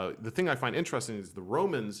so the thing I find interesting is the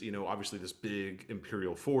Romans, obviously this big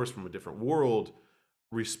imperial force from a different world,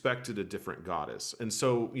 respected a different goddess. And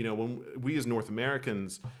so, when we as North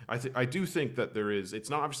Americans, I do think that it's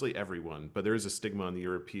not obviously everyone, but there is a stigma on the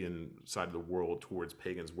European side of the world towards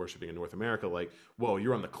pagans worshiping in North America. Like, well,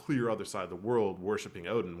 you're on the clear other side of the world worshiping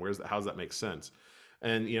Odin. How does that make sense?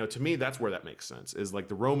 And, to me, that's where that makes sense, is like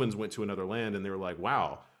the Romans went to another land and they were like,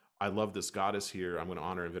 wow, I love this goddess here. I'm going to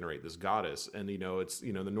honor and venerate this goddess. And, it's,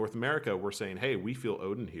 the North America, we're saying, hey, we feel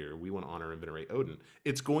Odin here. We want to honor and venerate Odin.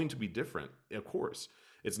 It's going to be different, of course.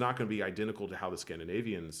 It's not going to be identical to how the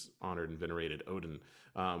Scandinavians honored and venerated Odin.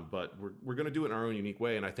 But we're going to do it in our own unique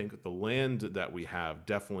way. And I think that the land that we have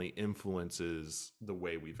definitely influences the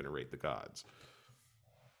way we venerate the gods.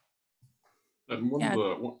 And one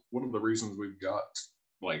of the reasons we've got,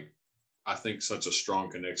 I think, such a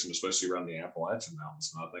strong connection, especially around the Appalachian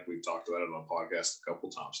Mountains, and I think we've talked about it on the podcast a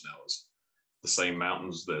couple times now, is the same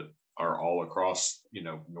mountains that are all across,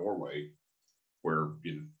 Norway, where,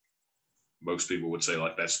 most people would say,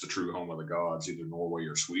 like, that's the true home of the gods, either Norway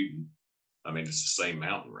or Sweden. I mean, it's the same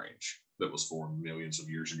mountain range that was formed millions of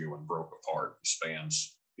years ago and broke apart. It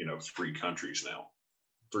spans, 3 countries now,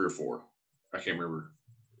 3 or 4. I can't remember.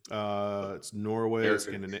 It's Norway,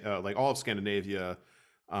 like all of Scandinavia,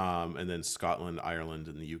 and then Scotland, Ireland,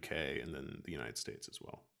 and the UK, and then the United States as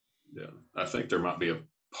well. Yeah, I think there might be a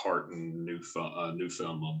part in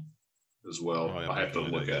Newfoundland as well. I have to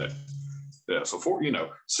look at it. Yeah, so for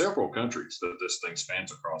several countries that this thing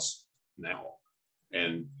spans across now,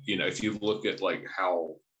 and if you look at like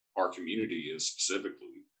how our community is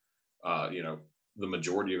specifically, the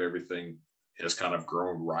majority of everything has kind of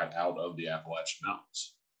grown right out of the Appalachian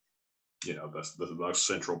Mountains. That's the most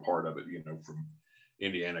central part of it. From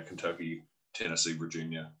Indiana, Kentucky, Tennessee,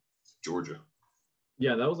 Virginia, Georgia.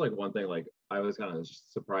 Yeah, that was like one thing. Like I was kind of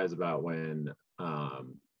surprised about when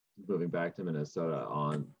moving back to Minnesota,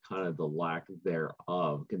 on kind of the lack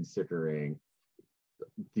thereof, considering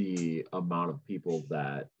the amount of people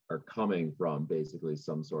that are coming from basically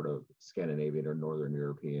some sort of Scandinavian or Northern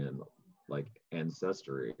European like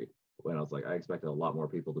ancestry. When I was like, I expected a lot more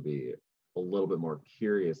people to be a little bit more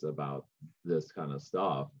curious about this kind of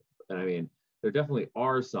stuff. And I mean, there definitely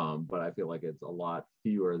are some, but I feel like it's a lot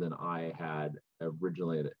fewer than I had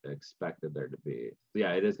originally expected there to be. So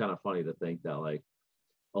yeah, it is kind of funny to think that like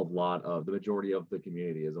the majority of the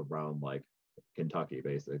community is around like Kentucky,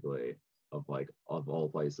 basically, of all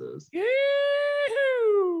places. Yeah,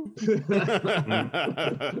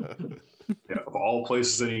 of all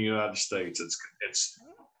places in the United States, it's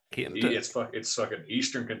fucking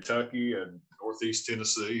Eastern Kentucky and Northeast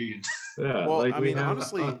Tennessee. Yeah, well, I mean,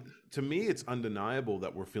 honestly, to me, it's undeniable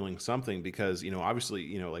that we're feeling something because,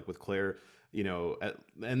 obviously, like with Claire,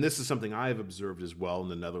 and this is something I've observed as well in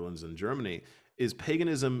the Netherlands and Germany, is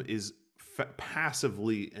paganism is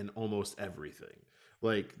passively in almost everything.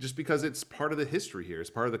 Like, just because it's part of the history here, it's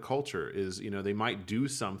part of the culture, is, they might do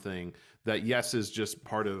something that, yes, is just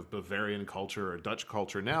part of Bavarian culture or Dutch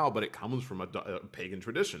culture now, but it comes from a pagan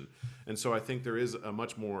tradition. And so I think there is a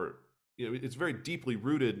much more, it's very deeply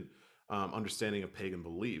rooted understanding of pagan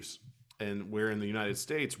beliefs. And where in the United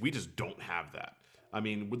States, we just don't have that. I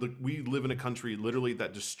mean, we live in a country literally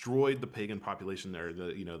that destroyed the pagan population there,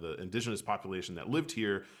 the indigenous population that lived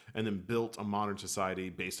here, and then built a modern society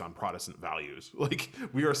based on Protestant values. Like,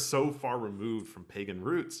 we are so far removed from pagan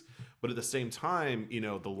roots, but at the same time,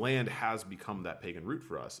 the land has become that pagan root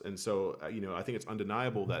for us. And so, I think it's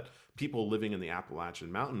undeniable that people living in the Appalachian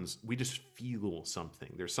Mountains, we just feel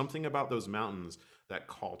something. There's something about those mountains that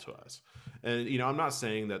call to us. And, I'm not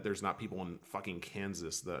saying that there's not people in fucking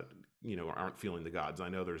Kansas that, aren't feeling the gods. I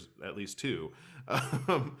know there's at least two.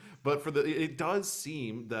 But it does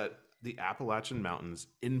seem that the Appalachian Mountains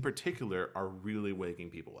in particular are really waking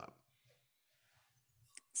people up.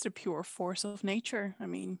 It's a pure force of nature. I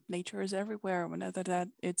mean, nature is everywhere, whether that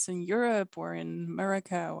it's in Europe or in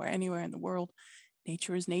America or anywhere in the world.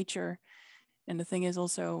 Nature is nature. And the thing is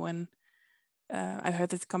also, when I've had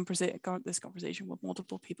this conversation with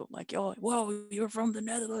multiple people, like, oh, well, you're from the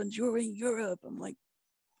Netherlands, you're in Europe. I'm like,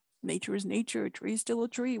 nature is nature. A tree is still a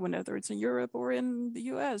tree, whether it's in Europe or in the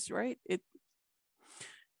US, right?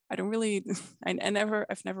 I don't really, I've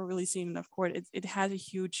never really seen enough court. It has a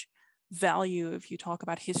huge value if you talk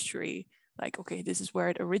about history, like, okay, this is where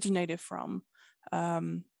it originated from.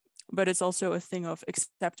 But it's also a thing of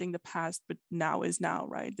accepting the past, but now is now,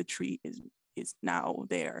 right? The tree is now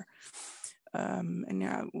there. And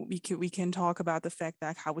yeah, we can talk about the fact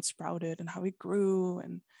that how it sprouted and how it grew,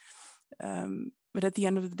 and but at the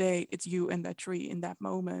end of the day, it's you and that tree in that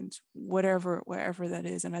moment, wherever that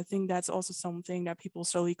is. And I think that's also something that people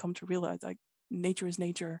slowly come to realize, like, nature is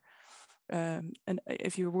nature. And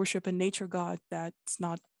if you worship a nature god that's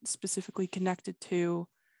not specifically connected to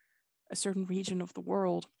a certain region of the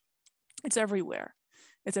world, it's everywhere.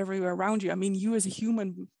 It's everywhere around you. I mean, you as a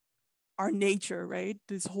human are nature, right?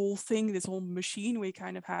 This whole thing, this whole machine we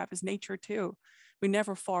kind of have is nature too. We're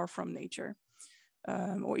never far from nature.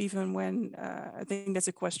 Or even when, I think that's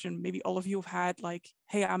a question maybe all of you have had, like,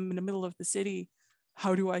 hey, I'm in the middle of the city.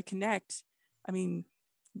 How do I connect? I mean,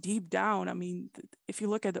 deep down, I mean, if you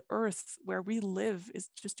look at the earth where we live, is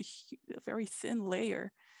just a very thin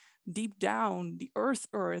layer. Deep down, the earth,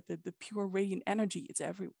 the pure radiant energy,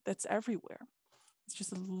 that's everywhere. It's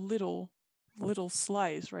just a little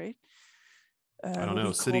slice, right? I don't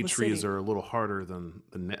know. City trees are a little harder than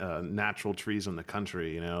the natural trees in the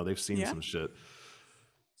country. They've seen some shit.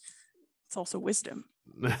 It's also wisdom.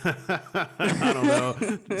 I don't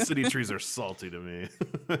know. City trees are salty to me.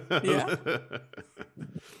 Yeah.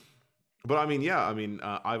 But I mean, yeah. I mean,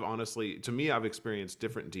 I've experienced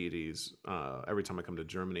different deities every time I come to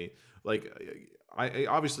Germany. Like, I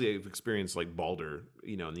obviously have experienced like Balder,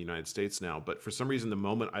 in the United States now. But for some reason, the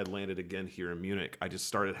moment I landed again here in Munich, I just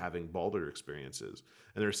started having Balder experiences.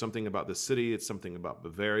 And there's something about the city, it's something about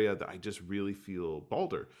Bavaria that I just really feel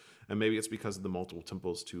Balder. And maybe it's because of the multiple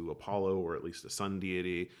temples to Apollo, or at least a sun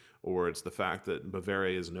deity, or it's the fact that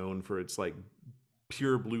Bavaria is known for its like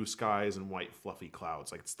pure blue skies and white fluffy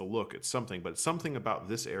clouds. Like, it's the look, it's something, but it's something about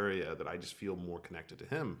this area that I just feel more connected to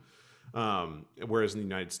him. Whereas in the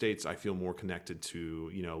United States, I feel more connected to,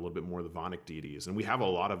 a little bit more of the Vonic deities. And we have a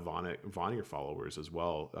lot of Vanir followers as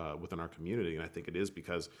well within our community. And I think it is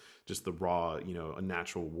because just the raw, a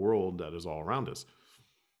natural world that is all around us.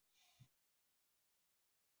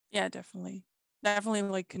 Yeah, definitely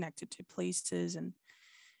like connected to places and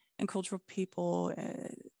cultural people.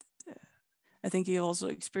 I think you also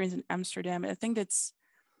experience in Amsterdam. I think that's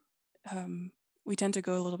we tend to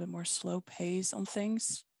go a little bit more slow pace on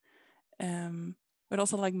things, but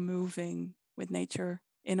also like moving with nature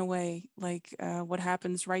in a way, like what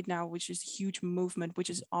happens right now, which is a huge movement, which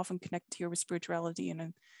is often connected here with spirituality.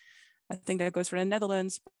 And I think that goes for the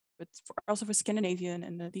Netherlands, but also for Scandinavian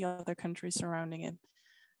and the other countries surrounding it.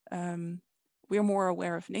 We're more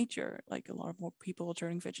aware of nature, like a lot more people are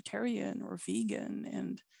turning vegetarian or vegan.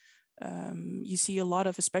 And you see a lot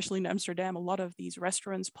of, especially in Amsterdam, a lot of these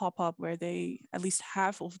restaurants pop up where they, at least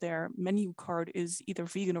half of their menu card is either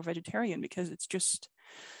vegan or vegetarian, because it's just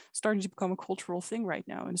starting to become a cultural thing right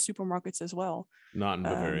now in supermarkets as well. Not in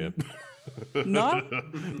Bavaria. Not?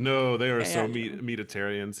 No, they are so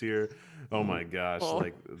meatitarians here. Oh my gosh, Oh.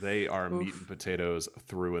 like they are meat and potatoes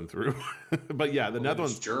through and through. But yeah, the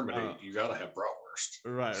Netherlands, Germany, you gotta have bratwurst.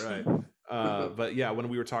 Right. But yeah, when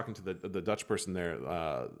we were talking to the Dutch person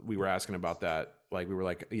there, we were asking about that. Like, we were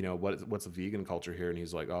like, what's the vegan culture here? And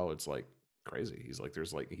he's like, oh, it's like crazy. He's like,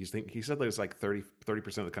 there's like, he said there's like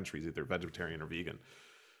 30% of the country is either vegetarian or vegan.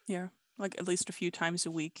 Yeah, like at least a few times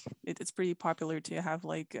a week. It's pretty popular to have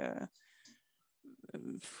like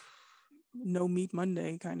no meat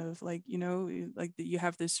Monday, kind of like, like you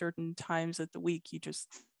have this certain times of the week you just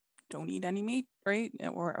don't eat any meat, right?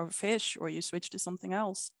 Or fish, or you switch to something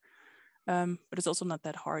else. But it's also not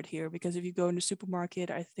that hard here, because if you go in the supermarket,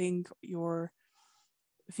 I think your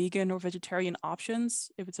vegan or vegetarian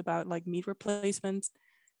options, if it's about like meat replacement,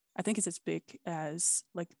 I think it's as big as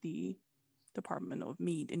like the department of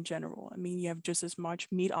meat in general. I mean, you have just as much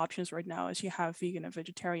meat options right now as you have vegan and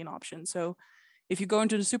vegetarian options. So if you go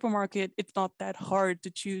into the supermarket, it's not that hard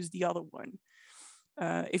to choose the other one.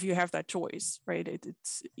 If you have that choice, right?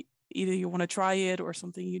 It's either you want to try it or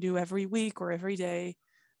something you do every week or every day.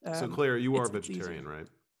 So Claire, you are a it's vegetarian, easier. right?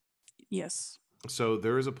 Yes. So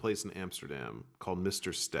there is a place in Amsterdam called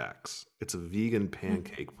Mr. Stacks. It's a vegan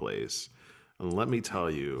pancake place. And let me tell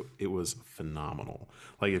you, it was phenomenal.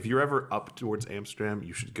 Like, if you're ever up towards Amsterdam,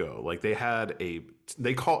 you should go. Like, they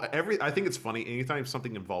call I think it's funny, anytime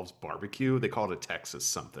something involves barbecue, they call it a Texas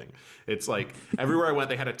something. It's like, everywhere I went,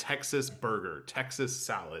 they had a Texas burger, Texas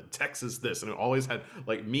salad, Texas this, and it always had,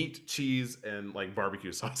 like, meat, cheese, and, like,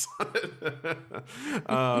 barbecue sauce on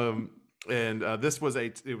it. And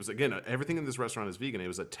it was, again, everything in this restaurant is vegan. It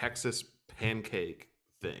was a Texas pancake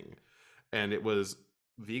thing. And it was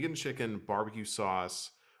vegan chicken, barbecue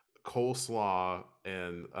sauce, coleslaw,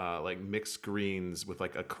 and like mixed greens with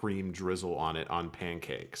like a cream drizzle on it on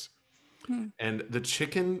pancakes. And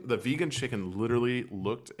the vegan chicken literally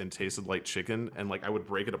looked and tasted like chicken. And like I would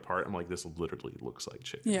break it apart. I'm like, this literally looks like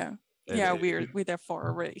chicken. Yeah. And Yeah, we're that far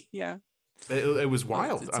away. Yeah. it was Oh,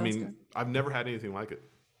 wild. it I sounds mean, good. I've never had anything like it.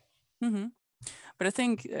 But I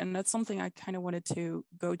think, and that's something I kind of wanted to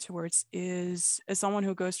go towards, is as someone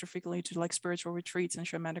who goes frequently to like spiritual retreats and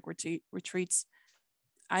shamanic retreats,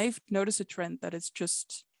 I've noticed a trend that it's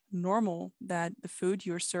just normal that the food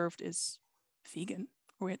you're served is vegan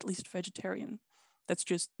or at least vegetarian. That's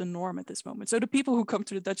just the norm at this moment. So the people who come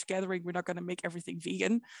to the Dutch gathering, we're not going to make everything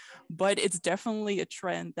vegan, but it's definitely a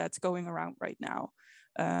trend that's going around right now.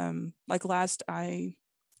 Like last, I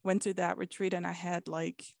went to that retreat and I had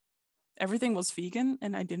like everything was vegan,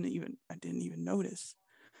 and I didn't even notice.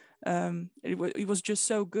 It was just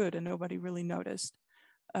so good, and nobody really noticed.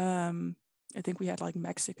 I think we had like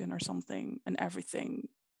Mexican or something, and everything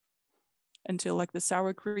until like the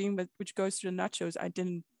sour cream, which goes to the nachos. I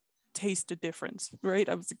didn't taste the difference. Right?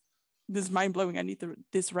 I was like, this is mind blowing. I need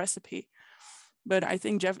this recipe. But I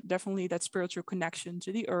think definitely that spiritual connection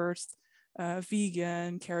to the earth,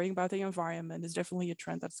 vegan, caring about the environment is definitely a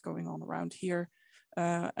trend that's going on around here.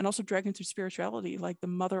 And also dragged into spirituality, like the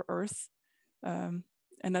Mother Earth, and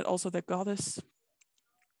that also the goddess.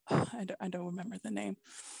 I don't remember the name,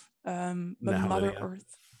 but Mother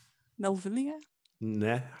Earth, Nelvinia,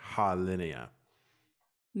 Nehalinia.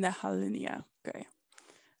 Okay,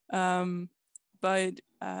 but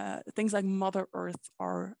things like Mother Earth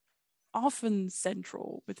are often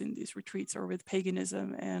central within these retreats or with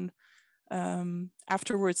paganism, and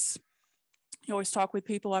afterwards you always talk with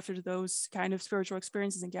people after those kind of spiritual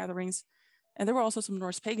experiences and gatherings. And there were also some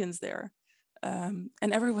Norse pagans there. And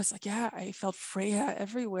everyone was like, yeah, I felt Freya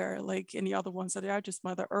everywhere. Like, and the other ones said, yeah, just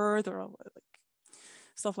Mother Earth or like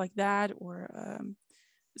stuff like that. Or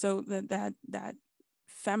so that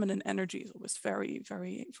feminine energy was very,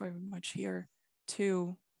 very, very much here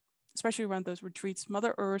too, especially around those retreats,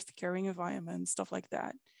 Mother Earth, caring environment, stuff like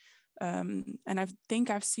that. And I think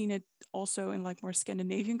I've seen it also in like more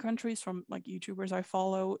Scandinavian countries from like YouTubers I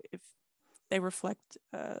follow, if they reflect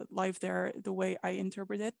life there the way I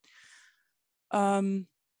interpret it.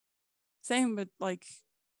 Same with like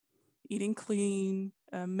eating clean,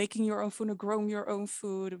 making your own food or growing your own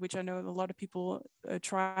food, which I know a lot of people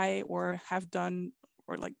try or have done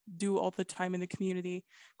or like do all the time in the community.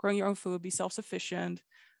 Growing your own food, be self-sufficient.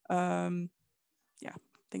 Yeah,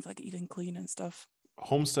 things like eating clean and stuff.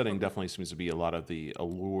 Homesteading definitely seems to be a lot of the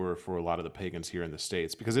allure for a lot of the pagans here in the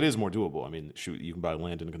States, because it is more doable. I mean, shoot, you can buy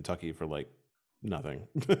land in Kentucky for like nothing,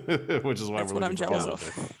 which is why That's we're what I'm looking for jealous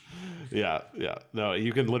homesteading. of. Yeah. No,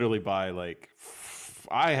 you can literally buy like,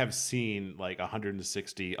 I have seen like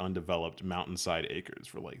 160 undeveloped mountainside acres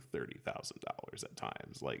for like $30,000 at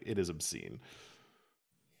times. Like, it is obscene.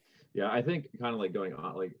 Yeah, I think kind of like going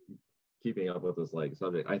on, like keeping up with this like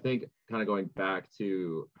subject, I think kind of going back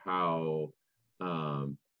to how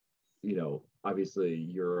you know, obviously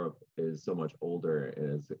Europe is so much older,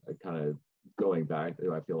 and it's kind of going back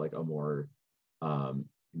to, I feel like, a more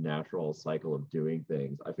natural cycle of doing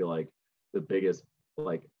things. I feel like the biggest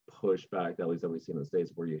like pushback, at least that we see in the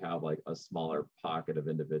States, where you have like a smaller pocket of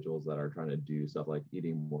individuals that are trying to do stuff like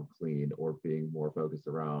eating more clean or being more focused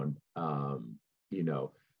around you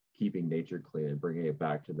know, keeping nature clean and bringing it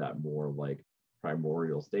back to that more like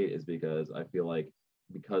primordial state, is because I feel like,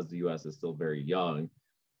 because the US is still very young,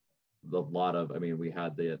 a lot of, I mean, we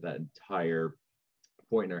had that entire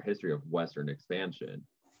point in our history of Western expansion,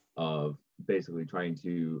 of basically trying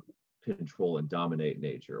to control and dominate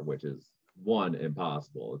nature, which is one,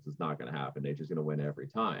 impossible. It's just not going to happen. Nature's going to win every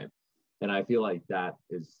time. And I feel like that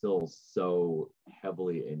is still so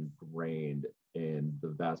heavily ingrained in the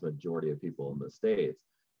vast majority of people in the States.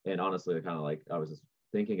 And honestly, kind of like I was just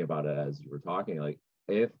thinking about it as you were talking, like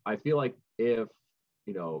if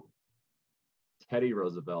you know, Teddy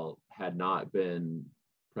Roosevelt had not been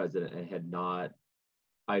president and had not,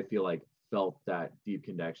 I feel like, felt that deep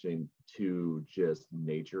connection to just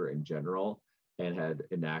nature in general and had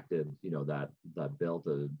enacted, you know, that bill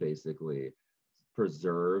to basically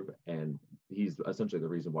preserve, and he's essentially the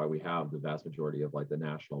reason why we have the vast majority of like the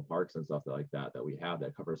national parks and stuff like that we have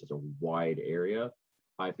that cover such a wide area.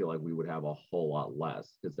 I feel like we would have a whole lot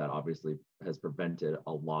less, because that obviously has prevented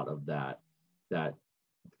a lot of that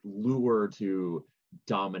lure to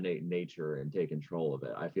dominate nature and take control of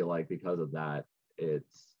it. I feel like because of that,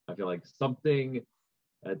 I feel like something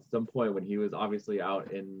at some point when he was obviously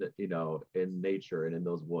out in, you know, in nature and in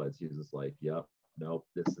those woods, he was just like, yep, nope,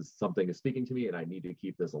 this is something is speaking to me and I need to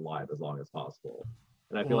keep this alive as long as possible.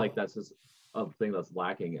 And I feel like that's just a thing that's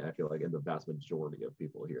lacking, I feel like, in the vast majority of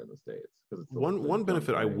people here in the States. Because it's one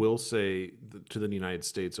benefit I will say to the United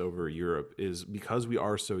States over Europe is because we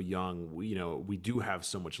are so young, we do have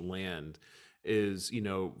so much land, is,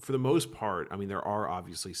 for the most part, I mean, there are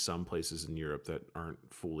obviously some places in Europe that aren't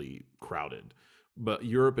fully crowded, but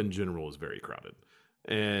Europe in general is very crowded.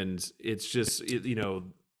 And it's just,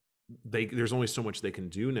 there's only so much they can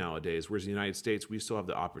do nowadays. Whereas in the United States, we still have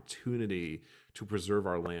the opportunity to preserve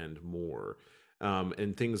our land more.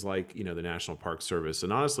 And things like, the National Park Service.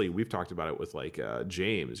 And honestly, we've talked about it with like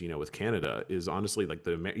James, with Canada, is honestly like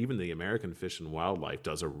even the American Fish and Wildlife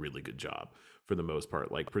does a really good job for the most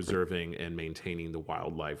part, like preserving and maintaining the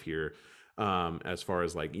wildlife here, as far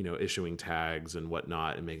as like, issuing tags and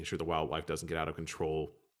whatnot and making sure the wildlife doesn't get out of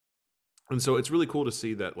control. And so it's really cool to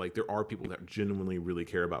see that like there are people that genuinely really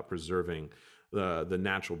care about preserving the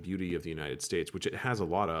natural beauty of the United States, which it has a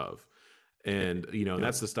lot of. And, and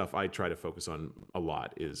that's the stuff I try to focus on a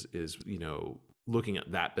lot is, looking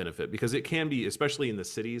at that benefit, because it can be, especially in the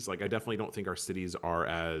cities. Like, I definitely don't think our cities are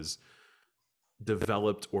as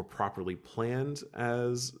developed or properly planned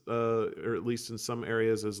as, or at least in some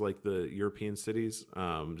areas, as like the European cities,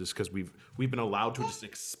 just because we've been allowed to just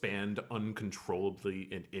expand uncontrollably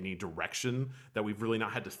in any direction, that we've really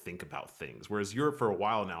not had to think about things. Whereas Europe for a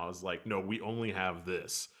while now is like, no, we only have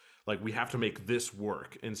this. Like, we have to make this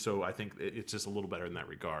work. And so I think it's just a little better in that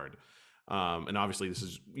regard. And obviously this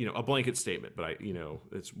is, a blanket statement, but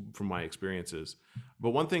it's from my experiences.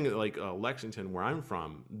 But one thing, like Lexington, where I'm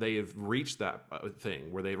from, they have reached that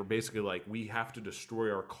thing where they were basically like, we have to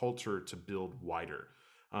destroy our culture to build wider.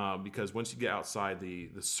 Because once you get outside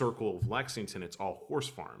the circle of Lexington, it's all horse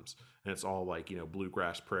farms, and it's all like,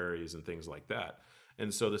 bluegrass prairies and things like that.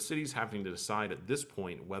 And so the city's having to decide at this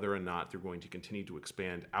point whether or not they're going to continue to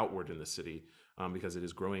expand outward in the city, because it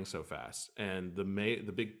is growing so fast. And the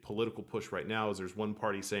big political push right now is there's one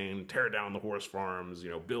party saying, tear down the horse farms,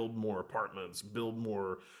 build more apartments, build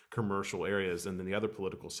more commercial areas. And then the other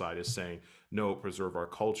political side is saying, no, preserve our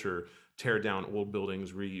culture, tear down old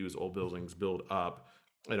buildings, reuse old buildings, build up,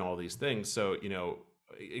 and all these things. So,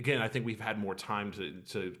 again, I think we've had more time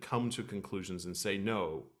to come to conclusions and say,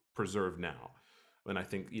 no, preserve now. And I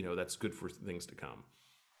think, that's good for things to come.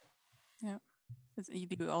 Yeah. You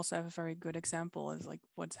do also have a very good example as like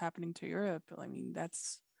what's happening to Europe. I mean,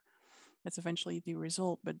 that's eventually the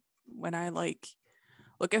result. But when I like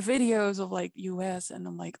look at videos of like US, and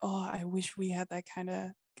I'm like, oh, I wish we had that kind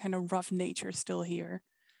of rough nature still here.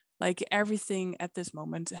 Like, everything at this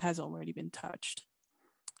moment has already been touched.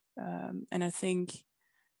 And I think,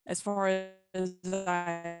 as far as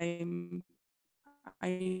I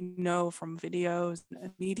know from videos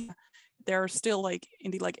and media, there are still like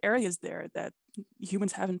in the like areas there that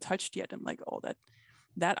humans haven't touched yet. I'm like, oh,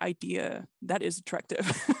 that idea, that is attractive.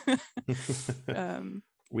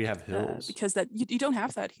 We have hills, because that you don't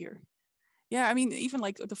have that here. Yeah, I mean, even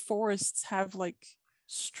like the forests have like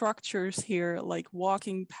structures here, like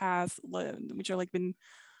walking paths, which are like been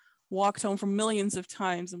walked on for millions of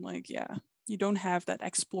times. I'm like, yeah, you don't have that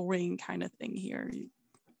exploring kind of thing here.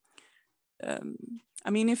 I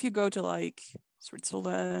mean, if you go to like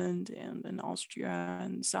Switzerland and Austria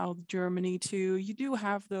and South Germany too, you do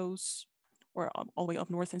have those, or all the way up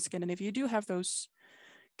north in Scandinavia, you do have those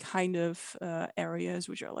kind of areas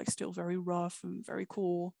which are like still very rough and very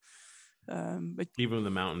cool. But even the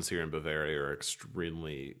mountains here in Bavaria are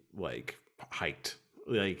extremely like hiked.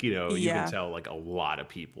 Like, you can tell like a lot of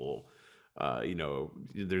people you know,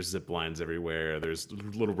 there's zip lines everywhere. There's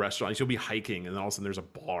little restaurants. You'll be hiking, and then all of a sudden there's a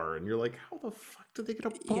bar, and you're like, "How the fuck did they get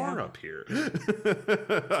a bar up here?"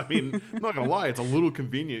 I mean, I'm not gonna lie, it's a little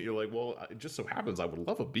convenient. You're like, "Well, it just so happens I would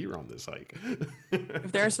love a beer on this hike."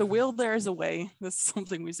 If there's a will, there's a way. That's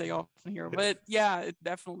something we say often here. But yeah, it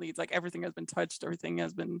definitely, it's like everything has been touched. Everything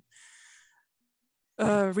has been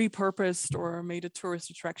repurposed or made a tourist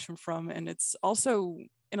attraction from. And it's also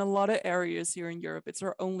in a lot of areas here in Europe, it's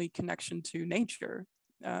our only connection to nature.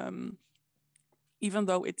 Even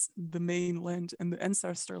though it's the mainland and the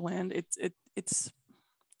ancestor land, it's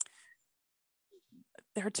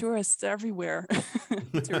there are tourists everywhere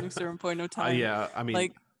during a certain point of time. Yeah, I mean,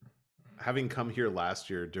 like, having come here last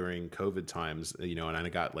year during COVID times, you know, and I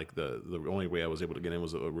got like the only way I was able to get in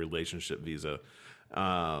was a relationship visa.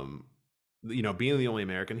 You know, being the only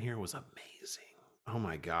American here was amazing. Oh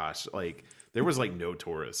my gosh, like there was like no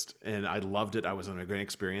tourist, and I loved it. I was in a great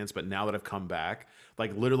experience. But now that I've come back,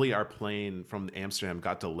 like literally our plane from Amsterdam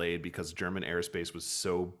got delayed because German airspace was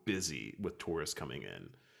so busy with tourists coming in.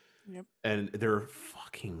 yep. And they're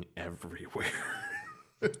fucking everywhere.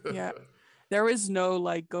 Yeah. There is no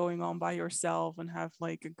like going on by yourself and have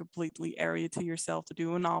like a completely area to yourself to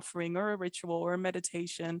do an offering or a ritual or a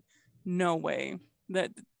meditation. No way.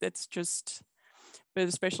 That's just, but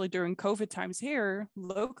especially during COVID times here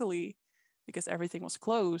locally, because everything was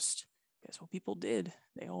closed, guess what people did?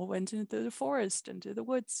 They all went into the forest, into the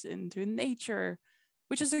woods, into nature,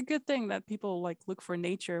 which is a good thing that people like look for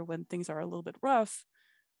nature when things are a little bit rough.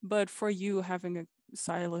 But for you having a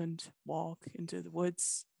silent walk into the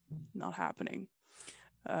woods, not happening.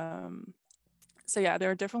 So yeah,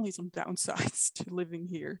 there are definitely some downsides to living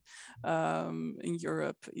here in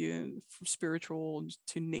Europe, from spiritual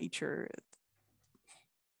to nature.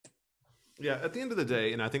 Yeah, at the end of the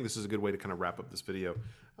day, and I think this is a good way to kind of wrap up this video,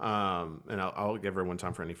 and I'll give everyone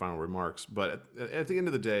time for any final remarks. But at the end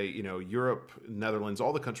of the day, you know, Europe, Netherlands,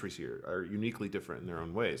 all the countries here are uniquely different in their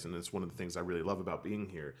own ways, and it's one of the things I really love about being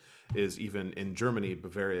here. Is even in Germany,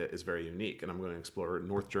 Bavaria is very unique, and I'm going to explore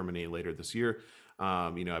North Germany later this year.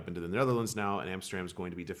 You know, I've been to the Netherlands now, and Amsterdam is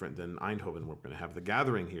going to be different than Eindhoven. We're going to have the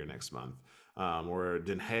Gathering here next month, or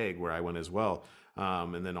Den Haag, where I went as well.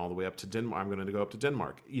 And then all the way up to Denmark. I'm going to go up to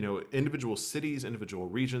Denmark. You know, individual cities, individual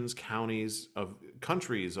regions, counties of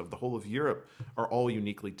countries of the whole of Europe are all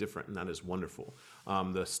uniquely different, and that is wonderful.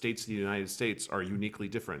 The states of the United States are uniquely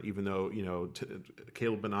different, even though, you know,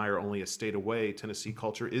 Caleb and I are only a state away. Tennessee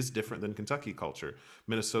culture is different than Kentucky culture.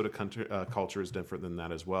 Minnesota culture is different than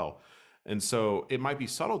that as well. And so it might be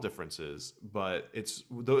subtle differences, but it's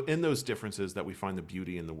in those differences that we find the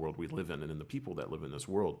beauty in the world we live in and in the people that live in this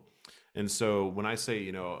world. And so when I say,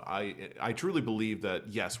 you know, I truly believe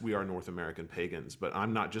that, yes, we are North American pagans, but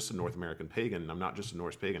I'm not just a North American pagan. I'm not just a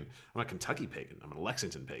Norse pagan. I'm a Kentucky pagan. I'm a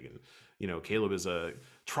Lexington pagan. You know, Caleb is a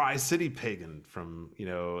Tri-City pagan from, you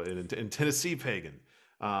know, in Tennessee pagan.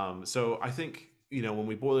 So I think, you know, when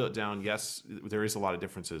we boil it down, yes, there is a lot of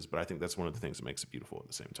differences, but I think that's one of the things that makes it beautiful at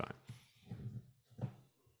the same time.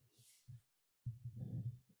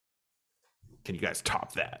 Can you guys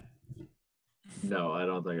top that? No, I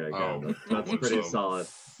don't think I can. That's pretty solid.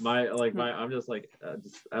 I'm just like,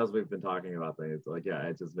 just as we've been talking about things, like, yeah,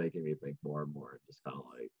 it's just making me think more and more, just kind of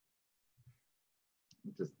like,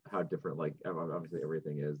 just how different, like, obviously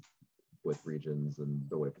everything is with regions and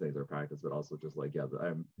the way things are practiced, but also just like, yeah,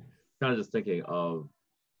 I'm kind of just thinking of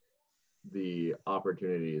the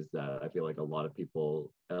opportunities that I feel like a lot of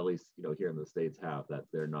people, at least, you know, here in the States have, that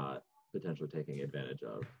they're not potentially taking advantage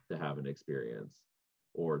of to have an experience,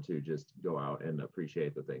 or to just go out and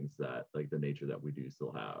appreciate the things that, like, the nature that we do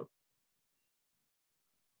still have.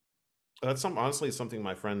 That's honestly something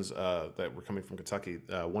my friends that were coming from Kentucky,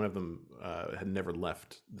 one of them had never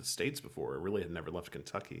left the States before, or really had never left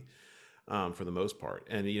Kentucky for the most part.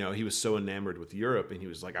 And, you know, he was so enamored with Europe, and he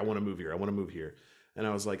was like, I want to move here. I want to move here. And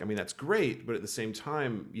I was like, I mean, that's great. But at the same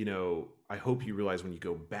time, you know, I hope you realize when you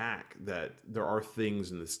go back that there are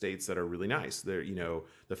things in the States that are really nice. There, you know,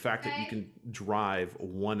 the fact that you can drive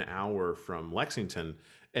 1 hour from Lexington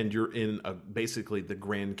and you're in basically the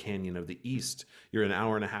Grand Canyon of the East. You're an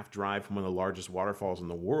hour and a half drive from one of the largest waterfalls in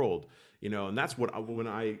the world, you know, and that's what, when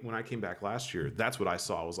I came back last year, that's what I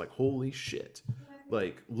saw. I was like, holy shit.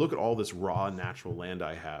 Like, look at all this raw natural land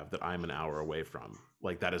I have that I'm an hour away from.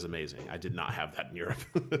 Like, that is amazing. I did not have that in Europe.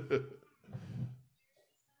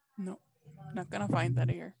 No, not gonna find that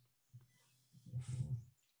here.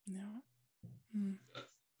 No. The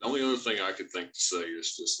only other thing I could think to say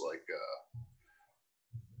is just like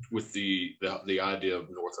with the idea of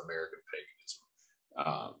North American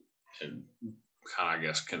paganism, and kind of, I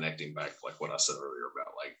guess, connecting back to like what I said earlier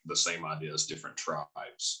about like the same idea as different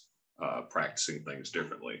tribes. practicing things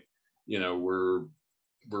differently. We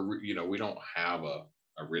don't have a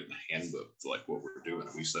written handbook to like what we're doing.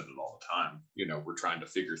 We said it all the time. We're trying to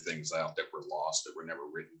figure things out that were lost, that were never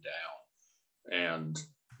written down. And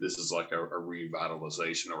this is like a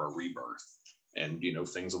revitalization or a rebirth. And,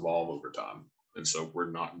 things evolve over time. And so we're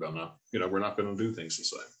not gonna do things the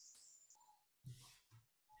same.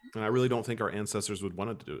 And I really don't think our ancestors would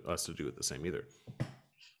want us to do it the same either.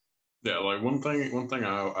 Yeah, like one thing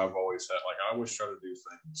I've always had, like I always try to do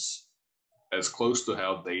things as close to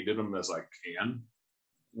how they did them as I can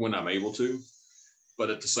when I'm able to. But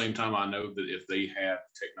at the same time, I know that if they had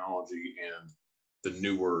technology and the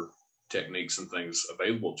newer techniques and things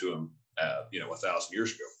available to them, 1,000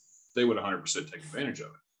 years ago, they would 100% take advantage of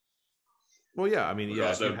it. Well, yeah, I mean,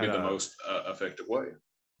 because that would be the most effective way.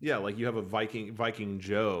 Yeah, like you have a Viking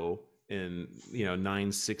Joe in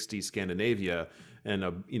 960 Scandinavia, and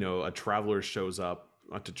a traveler shows up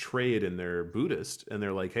to trade, and they're Buddhist, and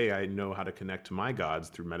they're like, "Hey, I know how to connect to my gods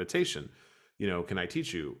through meditation. Can I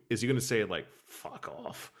teach you?" Is he going to say it like, "Fuck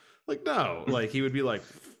off"? Like, no. Like he would be like,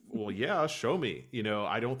 "Well, yeah, show me."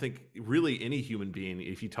 I don't think really any human being,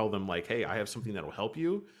 if you tell them like, "Hey, I have something that will help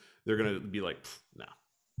you," they're going to be like, "No."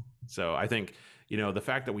 So I think, the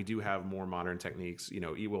fact that we do have more modern techniques,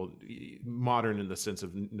 modern in the sense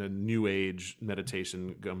of new age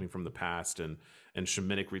meditation coming from the past, and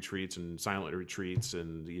shamanic retreats and silent retreats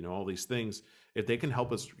and, all these things, if they can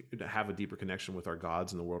help us have a deeper connection with our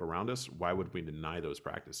gods and the world around us, why would we deny those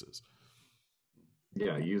practices?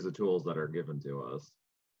 Yeah, use the tools that are given to us.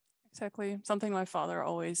 Exactly. Something my father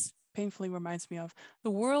always painfully reminds me of.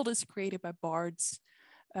 The world is created by bards.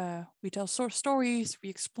 We tell stories, we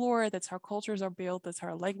explore. That's how cultures are built. That's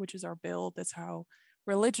how languages are built. That's how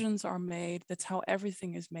religions are made. That's how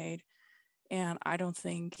everything is made. And I don't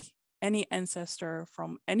think any ancestor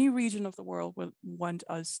from any region of the world would want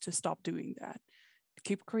us to stop doing that.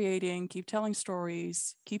 Keep creating, keep telling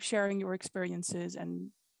stories, keep sharing your experiences,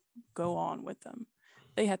 and go on with them.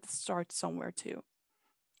 They had to start somewhere too.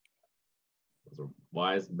 That's a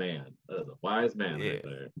wise man. That is a wise man right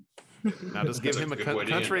there. Now just give him a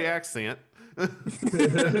country accent. Make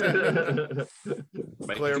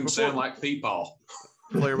Claire, him sound like people.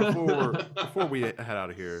 Claire, before we head out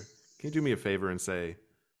of here, can you do me a favor and say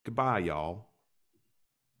goodbye, y'all?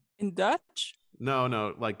 In Dutch?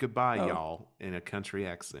 No, like goodbye, y'all, in a country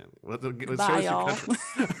accent. Let's goodbye, y'all.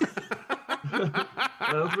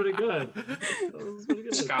 That was pretty good.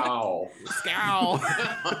 Scowl. Scowl.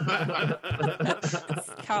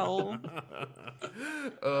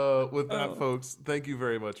 With that, folks, thank you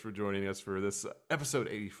very much for joining us for this episode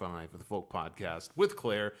 85 of the Folk Podcast with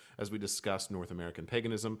Claire, as we discuss North American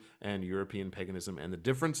paganism and European paganism and the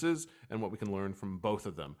differences and what we can learn from both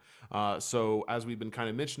of them. So as we've been kind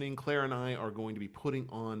of mentioning, Claire and I are going to be putting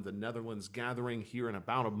on the Netherlands gathering here in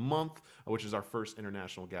about a month, which is our first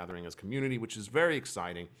international gathering as community, which is very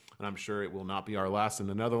exciting, and I'm sure it will not be our last in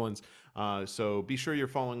the Netherlands. So be sure you're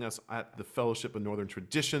following us at the Fellowship of Northern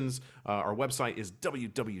Traditions. Our website is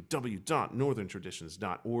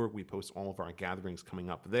www.northerntraditions.org. We post all of our gatherings coming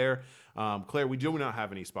up there. Claire, we do not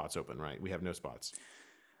have any spots open, right? We have no spots.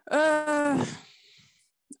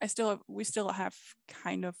 We still have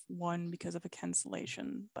kind of one because of a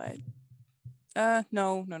cancellation, but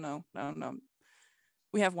no.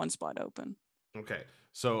 We have one spot open. Okay,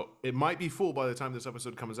 so it might be full by the time this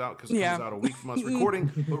episode comes out, because it comes out a week from us recording.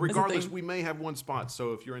 But regardless, we may have one spot.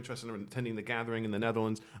 So if you're interested in attending the gathering in the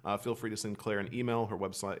Netherlands, feel free to send Claire an email. Her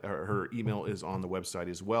email is on the website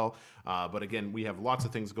as well. But again, we have lots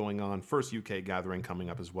of things going on. First UK gathering coming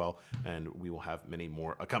up as well, and we will have many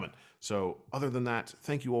more coming. So other than that,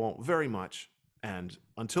 thank you all very much, and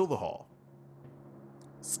until the hall.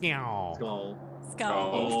 Scowl.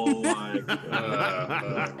 Skull. Oh my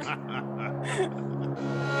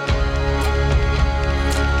god.